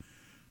that could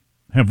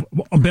have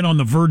been on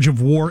the verge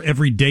of war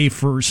every day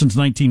since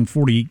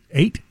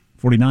 1948,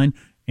 49.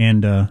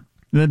 And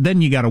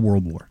then you got a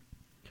world war.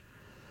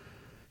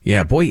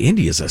 Yeah, boy,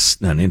 India's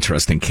an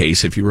interesting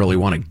case if you really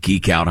want to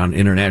geek out on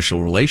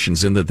international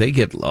relations, in that they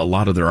get a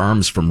lot of their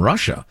arms from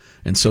Russia.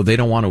 And so they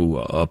don't want to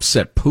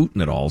upset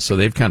Putin at all. So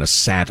they've kind of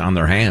sat on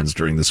their hands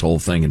during this whole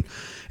thing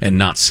and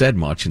not said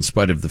much, in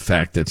spite of the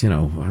fact that,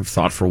 I've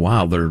thought for a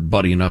while they're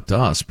buddying up to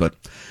us. But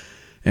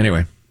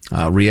anyway,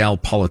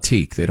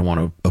 realpolitik. They don't want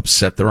to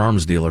upset their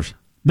arms dealers.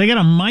 They got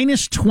a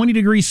minus 20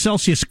 degrees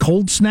Celsius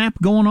cold snap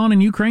going on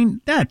in Ukraine.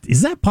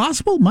 Is that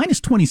possible?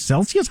 Minus 20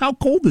 Celsius? How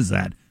cold is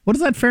that? What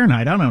is that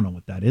Fahrenheit? I don't know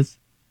what that is.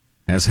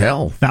 As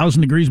hell.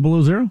 1,000 degrees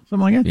below zero? Something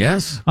like that?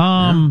 Yes.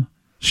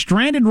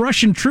 Stranded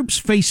Russian troops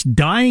face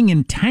dying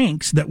in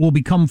tanks that will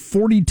become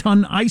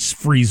 40-ton ice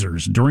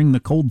freezers during the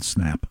cold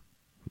snap.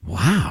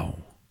 Wow.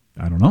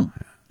 I don't know.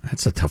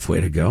 That's a tough way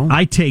to go.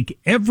 I take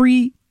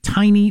every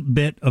tiny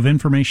bit of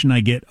information I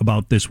get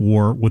about this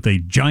war with a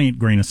giant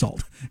grain of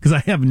salt, because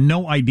I have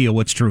no idea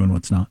what's true and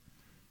what's not.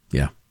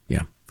 Yeah.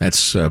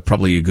 That's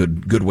probably a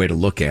good way to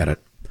look at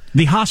it.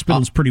 The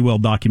hospital's pretty well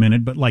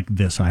documented, but like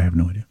this, I have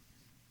no idea.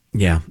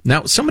 Yeah.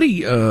 Now,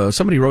 somebody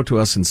wrote to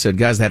us and said,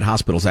 guys, that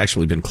hospital's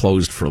actually been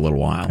closed for a little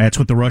while. That's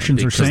what the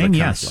Russians are saying,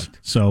 yes.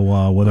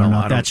 So whether or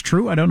not that's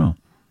true, I don't know.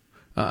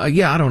 I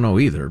don't know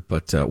either.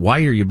 But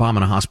why are you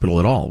bombing a hospital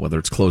at all, whether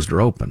it's closed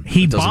or open?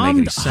 He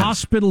bombed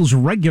hospitals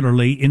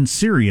regularly in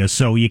Syria,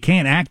 so you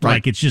can't act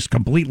like it's just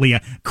completely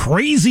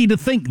crazy to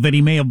think that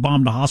he may have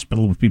bombed a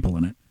hospital with people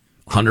in it.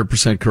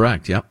 100%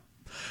 correct, yep.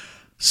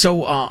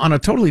 So on a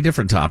totally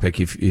different topic,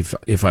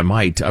 if I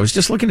might, I was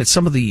just looking at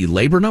some of the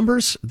labor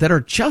numbers that are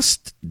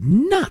just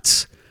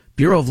nuts.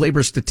 Bureau of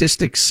Labor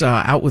Statistics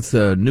out with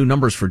the new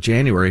numbers for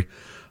January.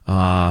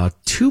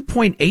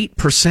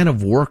 2.8%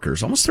 of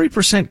workers, almost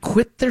 3%,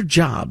 quit their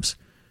jobs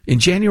in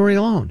January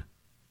alone.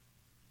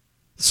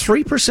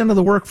 3% of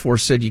the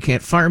workforce said, you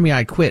can't fire me,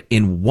 I quit,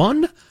 in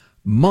 1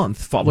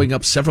 month, following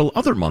up several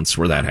other months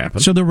where that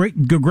happened. So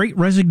the Great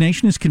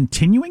Resignation is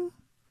continuing?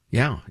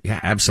 Yeah,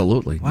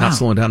 absolutely. Wow. Not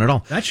slowing down at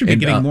all. That should be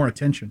getting more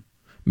attention.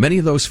 Many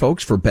of those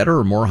folks for better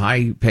or more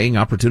high-paying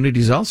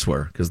opportunities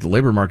elsewhere, because the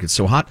labor market's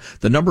so hot.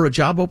 The number of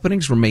job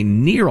openings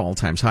remain near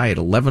all-time highs at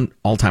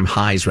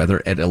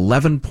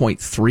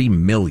 11.3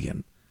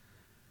 million.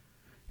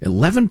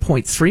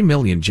 11.3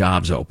 million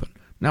jobs open.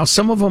 Now,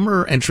 some of them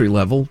are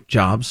entry-level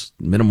jobs,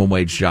 minimum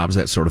wage jobs,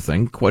 that sort of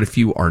thing. Quite a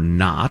few are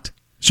not.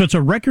 So it's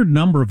a record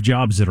number of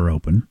jobs that are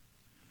open.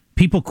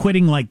 People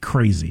quitting like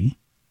crazy.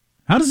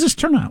 How does this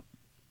turn out?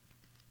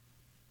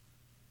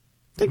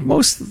 I think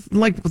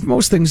with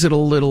most things,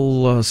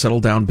 it'll settle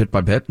down bit by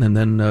bit and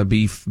then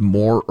be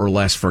more or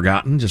less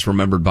forgotten, just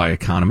remembered by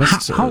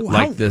economists,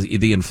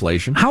 the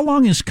inflation. How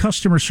long is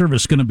customer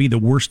service going to be the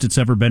worst it's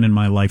ever been in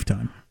my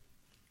lifetime?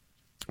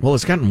 Well,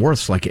 it's gotten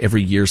worse like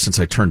every year since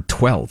I turned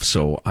 12,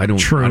 so I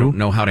don't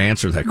know how to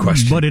answer that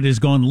question. But it has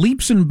gone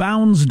leaps and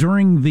bounds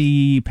during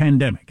the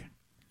pandemic.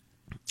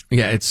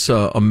 Yeah, it's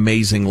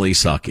amazingly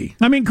sucky.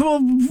 I mean, cool,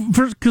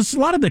 because a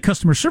lot of the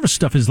customer service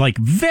stuff is like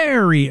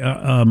very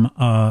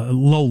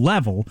low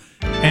level,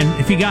 and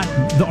if you got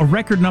a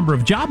record number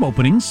of job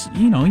openings,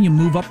 you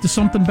move up to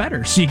something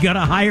better. So you got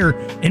to hire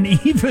an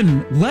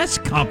even less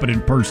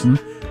competent person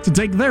to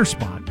take their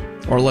spot,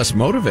 or less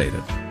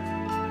motivated.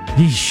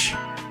 Yeesh.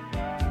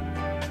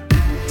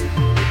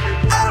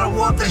 I don't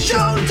want the show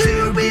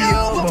to be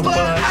over, but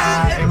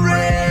I am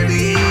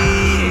ready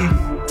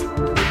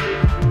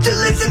to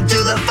listen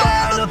to the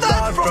final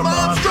thoughts from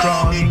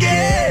Armstrong and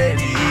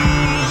Getty.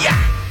 Yeah.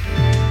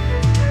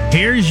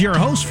 Here's your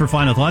host for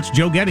Final Thoughts,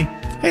 Joe Getty.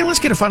 Hey, let's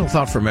get a final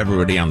thought from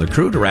everybody on the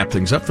crew to wrap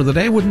things up for the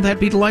day. Wouldn't that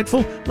be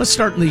delightful? Let's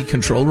start in the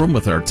control room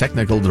with our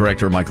technical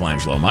director,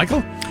 Michelangelo.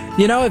 Michael?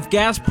 If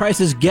gas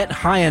prices get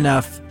high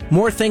enough,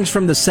 more things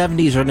from the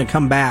 70s are going to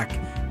come back.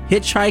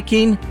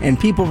 Hitchhiking and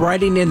people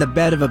riding in the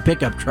bed of a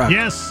pickup truck.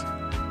 Yes.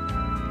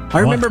 I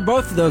remember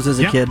both of those as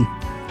a kid.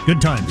 Good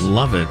times.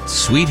 Love it.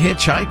 Sweet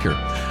hitchhiker.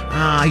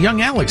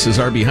 Young Alex is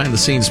our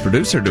behind-the-scenes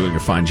producer, doing a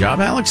fine job.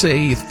 Alex,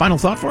 a final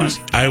thought for us?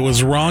 I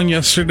was wrong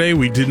yesterday.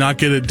 We did not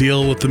get a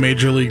deal with the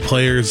Major League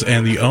players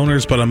and the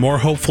owners, but I'm more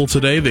hopeful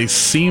today. They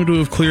seem to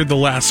have cleared the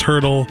last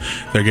hurdle.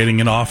 They're getting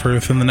an offer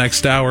within the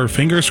next hour.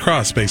 Fingers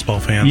crossed, baseball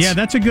fans. Yeah,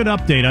 that's a good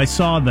update. I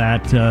saw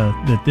that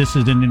this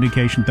is an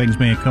indication things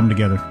may have come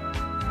together.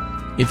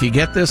 If you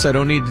get this, I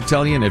don't need to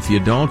tell you, and if you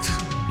don't,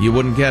 you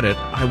wouldn't get it.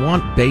 I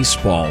want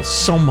baseball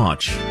so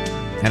much.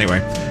 Anyway,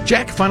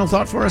 Jack, final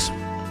thought for us?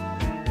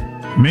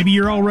 Maybe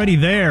you're already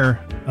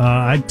there.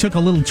 I took a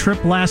little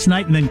trip last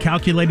night and then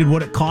calculated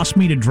what it cost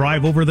me to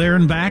drive over there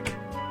and back.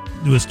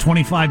 It was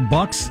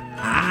 $25.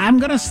 I'm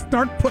going to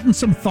start putting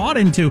some thought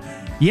into,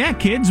 yeah,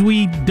 kids,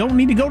 we don't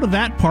need to go to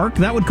that park.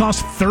 That would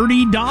cost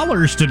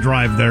 $30 to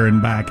drive there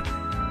and back.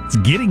 It's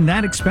getting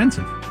that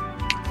expensive.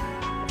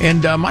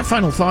 And my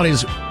final thought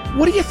is,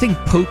 what do you think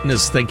Putin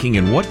is thinking,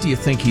 and what do you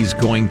think he's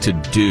going to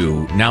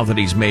do now that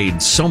he's made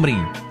so many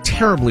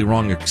terribly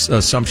wrong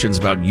assumptions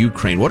about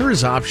Ukraine? What are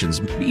his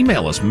options?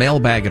 Email us,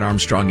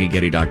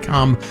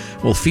 mailbag@armstrongandgetty.com.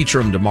 We'll feature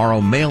him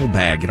tomorrow,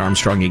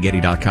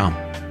 mailbag@armstrongandgetty.com.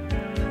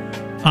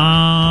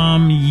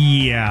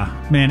 Yeah.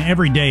 Man,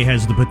 every day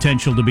has the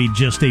potential to be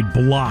just a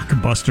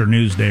blockbuster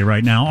news day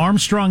right now.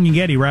 Armstrong and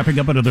Getty wrapping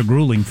up another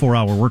grueling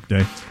 4-hour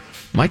workday.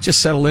 Might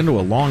just settle into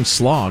a long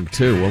slog,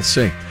 too. We'll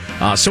see.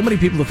 So many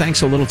people to thank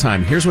so little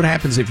time. Here's what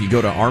happens if you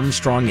go to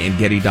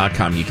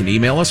armstrongandgetty.com. You can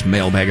email us,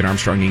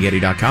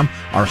 mailbag@armstrongandgetty.com.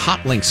 Our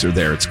hot links are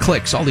there. It's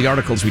clicks. All the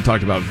articles we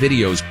talked about,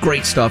 videos,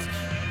 great stuff.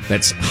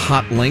 That's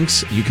hot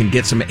links. You can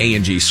get some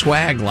A&G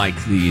swag,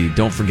 like the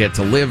Don't Forget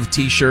to Live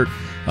t-shirt.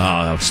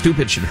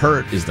 Stupid Should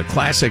Hurt is the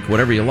classic,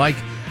 whatever you like.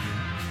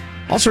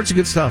 All sorts of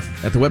good stuff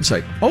at the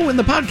website. Oh, and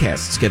the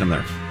podcasts. Get them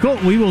there. Cool.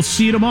 We will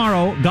see you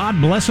tomorrow.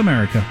 God bless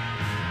America.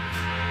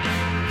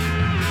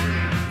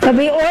 There'll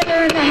be order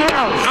in the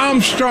house.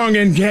 Armstrong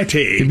and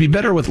Getty. It'd be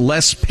better with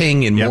less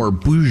ping and more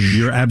bouge.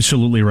 You're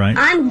absolutely right.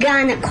 I'm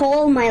gonna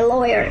call my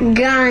lawyer.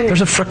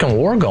 There's a frickin'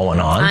 war going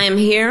on. I am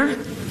here,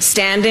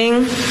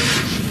 standing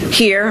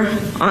here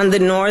on the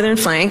northern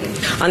flank,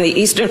 on the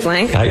eastern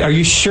flank. Are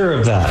you sure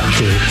of that,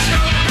 dude?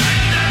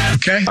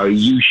 Okay. Are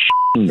you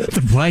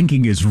The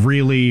blanking is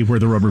really where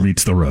the rubber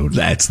meets the road.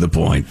 That's the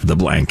point. The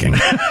blanking. On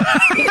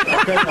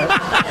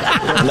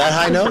that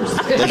high note,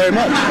 thank you very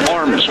much.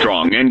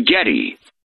 Armstrong and Getty.